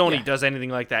don't think Sony does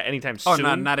anything like that anytime soon.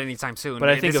 Oh, not anytime soon. But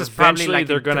I think eventually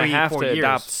they're going to have to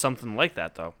adopt something like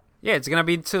that, though. Yeah, it's going to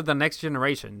be to the next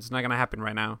generation. It's not going to happen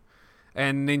right now.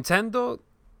 And Nintendo,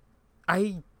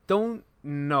 I don't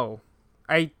know.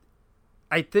 I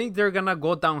think they're going to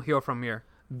go downhill from here.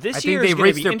 This year is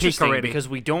going to be interesting because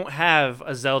we don't have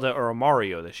a Zelda or a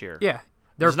Mario this year. Yeah.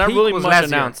 There's not really much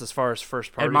announced as far as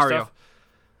first-party stuff.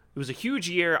 It was a huge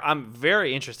year. I'm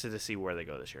very interested to see where they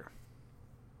go this year.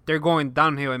 They're going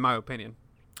downhill, in my opinion.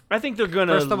 I think they're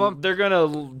gonna. First of all, they're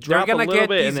gonna drop a little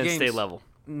bit and then stay level.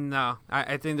 No,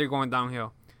 I think they're going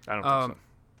downhill. I don't think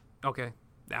so. Okay,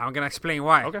 I'm gonna explain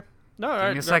why. Okay. No, all right.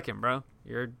 Give me a second, bro.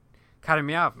 You're cutting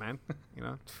me off, man.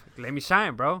 Let me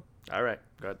shine, bro. All right,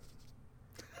 good.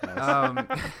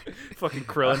 Fucking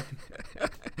Krillin.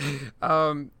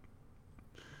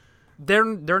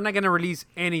 They're not gonna release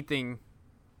anything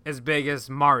as big as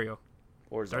Mario.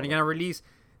 Or Zelda.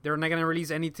 They're not gonna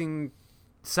release anything.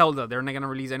 Zelda. They're not gonna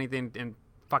release anything in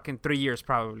fucking 3 years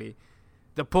probably.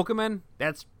 The Pokemon,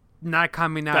 that's not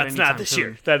coming out. That's not this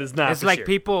year. That is not. It's like year.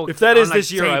 people. If that is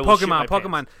this year, I will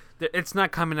Pokemon. It's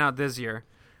not coming out this year.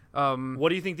 What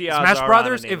do you think the odds Smash are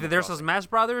Brothers? On if there's a Smash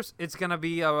Brothers, it's gonna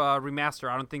be a remaster.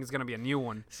 I don't think it's gonna be a new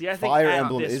one. See, I think Fire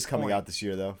Emblem is coming out this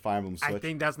year, though. Fire Emblem Switch. I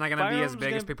think that's not gonna be as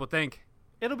big as people think.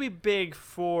 It'll be big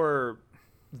for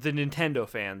the Nintendo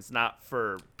fans, not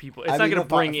for people. It's not gonna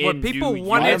bring in what people new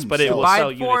want units, but it will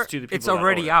sell units to the people. It's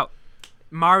already out.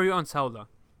 Mario and Zelda,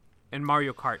 and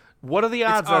Mario Kart. What are the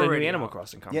odds that a new Animal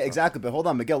Crossing comes? Yeah, exactly. But hold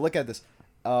on, Miguel, look at this.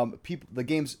 The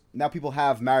games now. People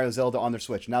have Mario, Zelda on their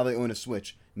Switch. Now they own a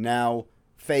Switch. Now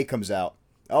Faye comes out.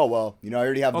 Oh well, I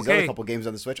already have these other couple games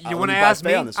on the Switch. You want to ask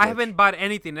me? I haven't bought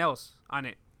anything else on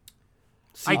it.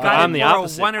 See, I got the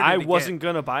opposite. I wasn't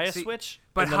gonna buy a Switch,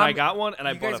 but then I got one and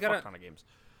I bought a fuck ton of games.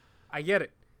 I get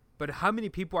it, but how many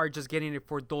people are just getting it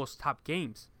for those top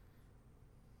games?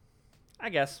 I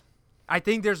guess. I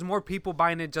think there's more people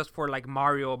buying it just for like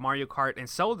Mario Kart, and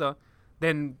Zelda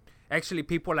than actually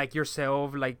people like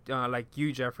yourself, like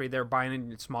you, Jeffrey. They're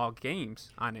buying small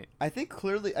games on it. I think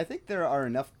there are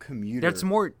enough commuters. That's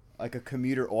more like a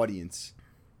commuter audience.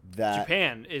 That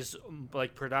Japan is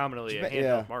like predominantly a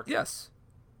handheld market. Yes.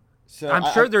 So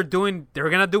I'm sure they're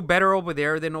gonna do better over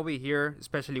there than over here,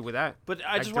 especially with that. But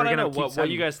I just want to know what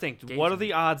you guys think. What are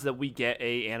the odds that we get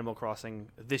a Animal Crossing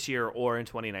this year or in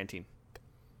 2019?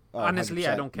 Honestly,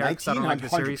 100%. I don't care. 19, I don't like the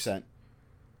series.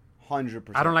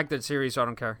 100%. I don't like the series, so I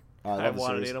don't care. I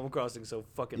wanted Animal Crossing so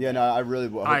fucking. Yeah, no, I really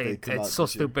hope they come out it's so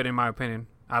stupid in my opinion.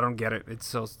 I don't get it. It's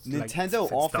so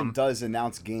Nintendo often does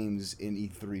announce games in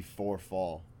E3 for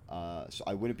fall, so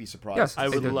I wouldn't be surprised. Yes, I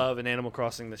would love an Animal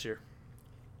Crossing this year.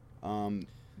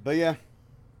 But yeah,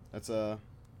 that's that.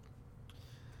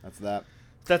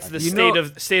 That's the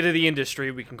state of the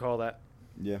industry. We can call that.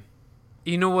 Yeah.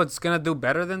 You know what's gonna do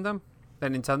better than them?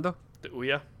 Than Nintendo? The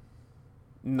Ouya?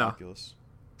 No. Ridiculous.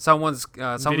 Someone's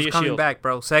coming Shield. back,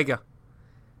 bro. Sega.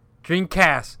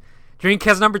 Dreamcast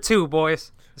number 2,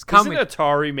 boys. It's coming. Isn't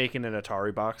Atari making an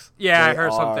Atari box? Yeah, I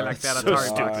heard something like that. So Atari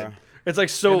stupid. Box. It's like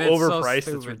so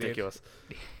overpriced. It's ridiculous.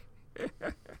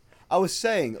 I was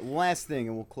saying, last thing,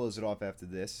 and we'll close it off after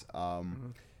this.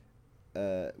 Wouldn't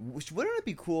it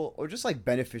be cool or just like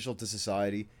beneficial to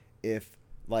society if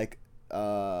I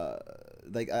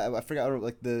forgot,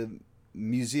 like the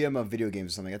Museum of Video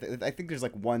Games or something. I think there's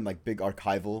like one like big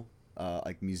archival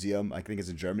like museum. I think it's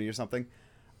in Germany or something.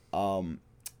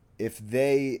 If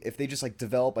they just like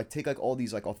develop, like take like all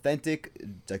these like authentic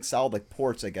like solid like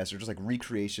ports, I guess, or just like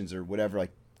recreations or whatever,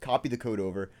 like copy the code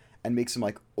over and make some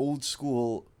like old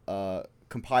school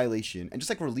compilation and just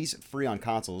like release it free on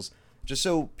consoles, just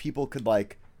so people could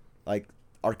like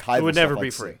archive. It would never be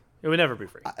free. It would never be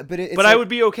free. But like, I would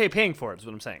be okay paying for it. Is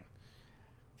what I'm saying.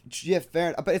 Yeah,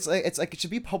 fair. But it's like it should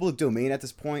be public domain at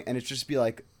this point, and it should just be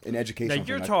like an educational. Now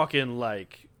you're talking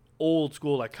like old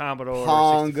school, like Commodore,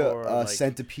 Pong, 64, like,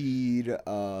 Centipede.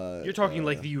 You're talking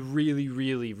like the really,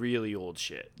 really, really old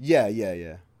shit. Yeah.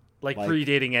 Like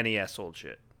predating NES old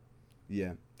shit.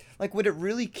 Yeah. Like, would it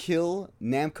really kill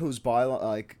Namco's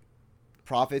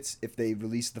profits if they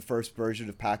released the first version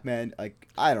of Pac-Man? Like,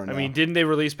 I don't know. I mean, didn't they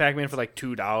release Pac-Man for like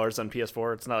 $2 on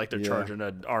PS4? It's not like they're charging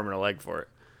an arm and a leg for it.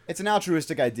 It's an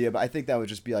altruistic idea, but I think that would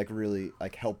just be like really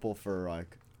like helpful for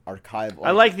like archive.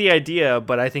 I like the idea,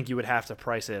 but I think you would have to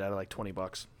price it at like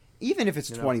 $20. Even if it's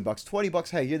 $20, $20.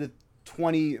 Hey, you're the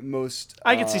 20 most.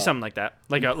 I could see something like that,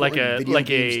 like a ever,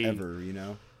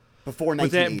 before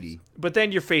 1980. But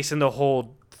then you're facing the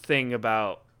whole thing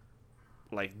about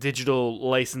like digital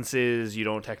licenses. You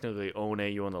don't technically own it;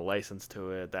 you own the license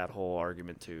to it. That whole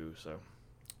argument too. So.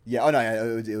 Yeah. Oh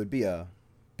no. It would be a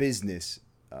business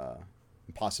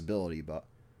possibility, but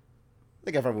I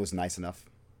think if everyone was nice enough,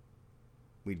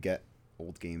 we'd get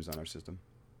old games on our system.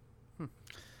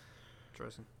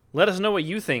 Interesting. Let us know what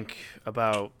you think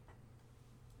about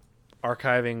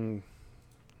archiving.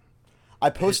 I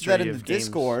posted that in the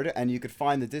Discord, and you could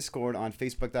find the Discord on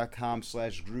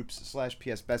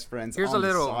facebook.com/groups/psbestfriends on the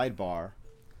sidebar.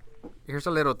 Here's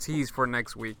a little tease for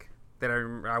next week that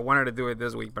I wanted to do it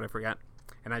this week, but I forgot,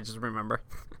 and I just remember.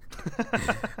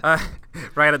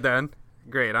 Right at the end.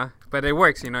 Great, huh? But it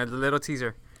works, the little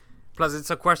teaser. Plus, it's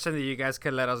a question that you guys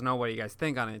can let us know what you guys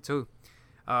think on it, too.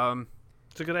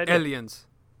 It's a good idea.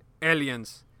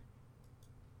 Aliens.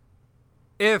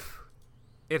 If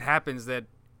it happens that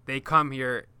they come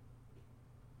here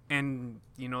and,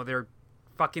 they're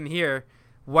fucking here,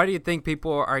 what do you think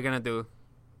people are going to do?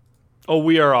 Oh,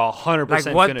 we are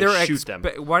 100% going to shoot them.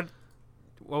 What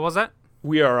was that?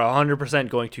 We are 100%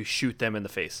 going to shoot them in the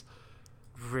face.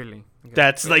 Really? Okay.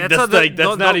 That's not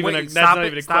even a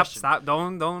question. Stop.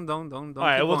 Don't. All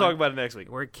right, we'll talk about it next week.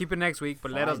 We're keeping next week,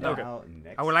 but let us know.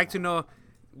 I would like to know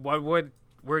what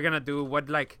we're gonna do. What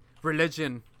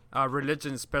religion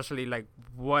especially,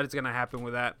 what is gonna happen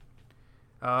with that.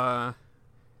 I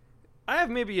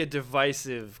have maybe a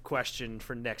divisive question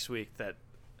for next week that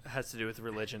has to do with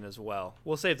religion as well.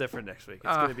 We'll save that for next week.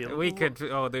 It's gonna be so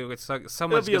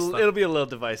much. It'll be a little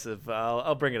divisive.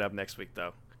 I'll bring it up next week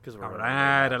though. All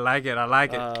right, I like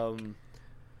it.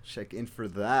 Check in for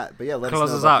that. But yeah, let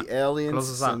us know about the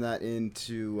aliens. Send that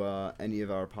into any of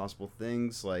our possible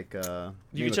things. You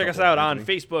can check us out on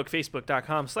Facebook,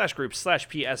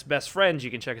 facebook.com/groups/PSBestFriends. You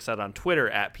can check us out on Twitter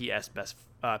at PSBF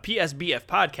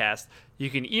Podcast. You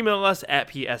can email us at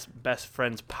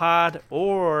PSBestFriendsPod,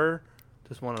 or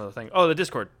just one other thing. Oh, the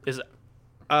Discord is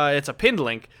it's a pinned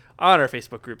link on our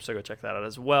Facebook group, so go check that out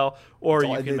as well. Or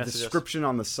you can message us. The description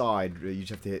on the side, you just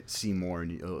have to hit see more,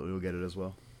 and you'll get it as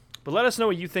well. But let us know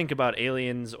what you think about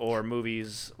aliens or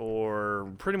movies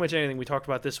or pretty much anything we talked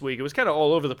about this week. It was kind of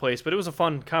all over the place, but it was a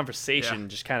fun conversation,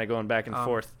 just kind of going back and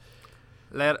forth.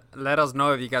 Let us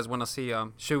know if you guys want to see.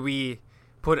 Should we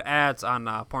put ads on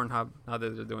Pornhub now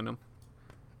that they're doing them?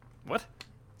 What?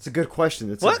 It's a good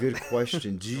question.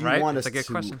 Do you want us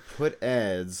to put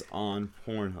ads on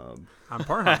Pornhub? On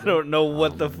Pornhub? I don't know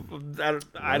what I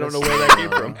don't know where that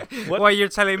came from. What you're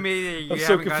telling me? You I'm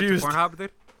so confused. Pornhub, dude?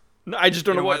 No, I just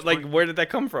don't know what. Where did that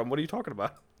come from? What are you talking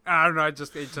about? I don't know. It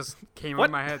just came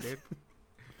in my head, dude.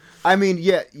 I mean,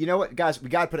 yeah. You know what, guys? We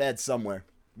gotta put ads somewhere.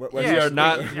 We are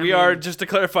not. We are, just to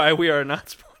clarify, we are not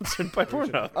sponsored by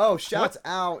Pornhub. Oh, shouts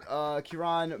out,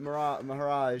 Kiran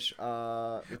Maharaj.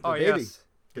 Baby. Yes.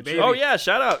 Baby. Oh yeah,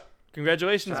 shout out!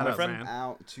 Congratulations, my friend. Man.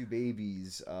 Out to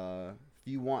babies. If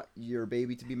you want your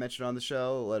baby to be mentioned on the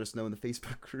show, let us know in the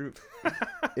Facebook group.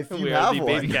 If you have the one.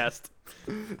 Baby Cast.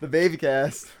 The Baby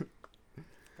Cast.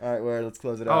 All right, let's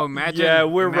close it out. Oh, imagine. Yeah,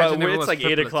 it's like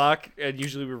 8 o'clock, and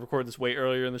usually we record this way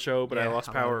earlier in the show, but I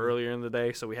lost power earlier in the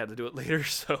day, so we had to do it later.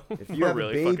 So if you have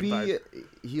a baby,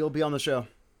 he'll be on the show.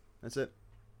 That's it.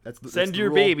 Send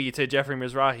your baby to Jeffrey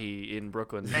Mizrahi in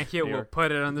Brooklyn. Thank you. We'll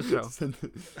put it on the show. Send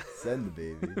the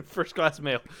baby. First class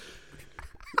mail.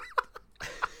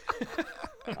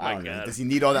 I don't know. Does he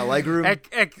need all that leg room?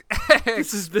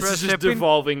 This is just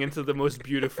devolving into the most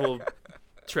beautiful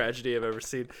tragedy I've ever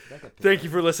seen. Thank you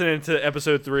for listening to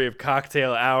episode 3 of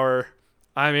Cocktail Hour.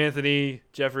 I'm Anthony.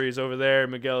 Jeffrey is over there.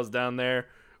 Miguel is down there.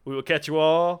 We will catch you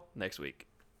all next week.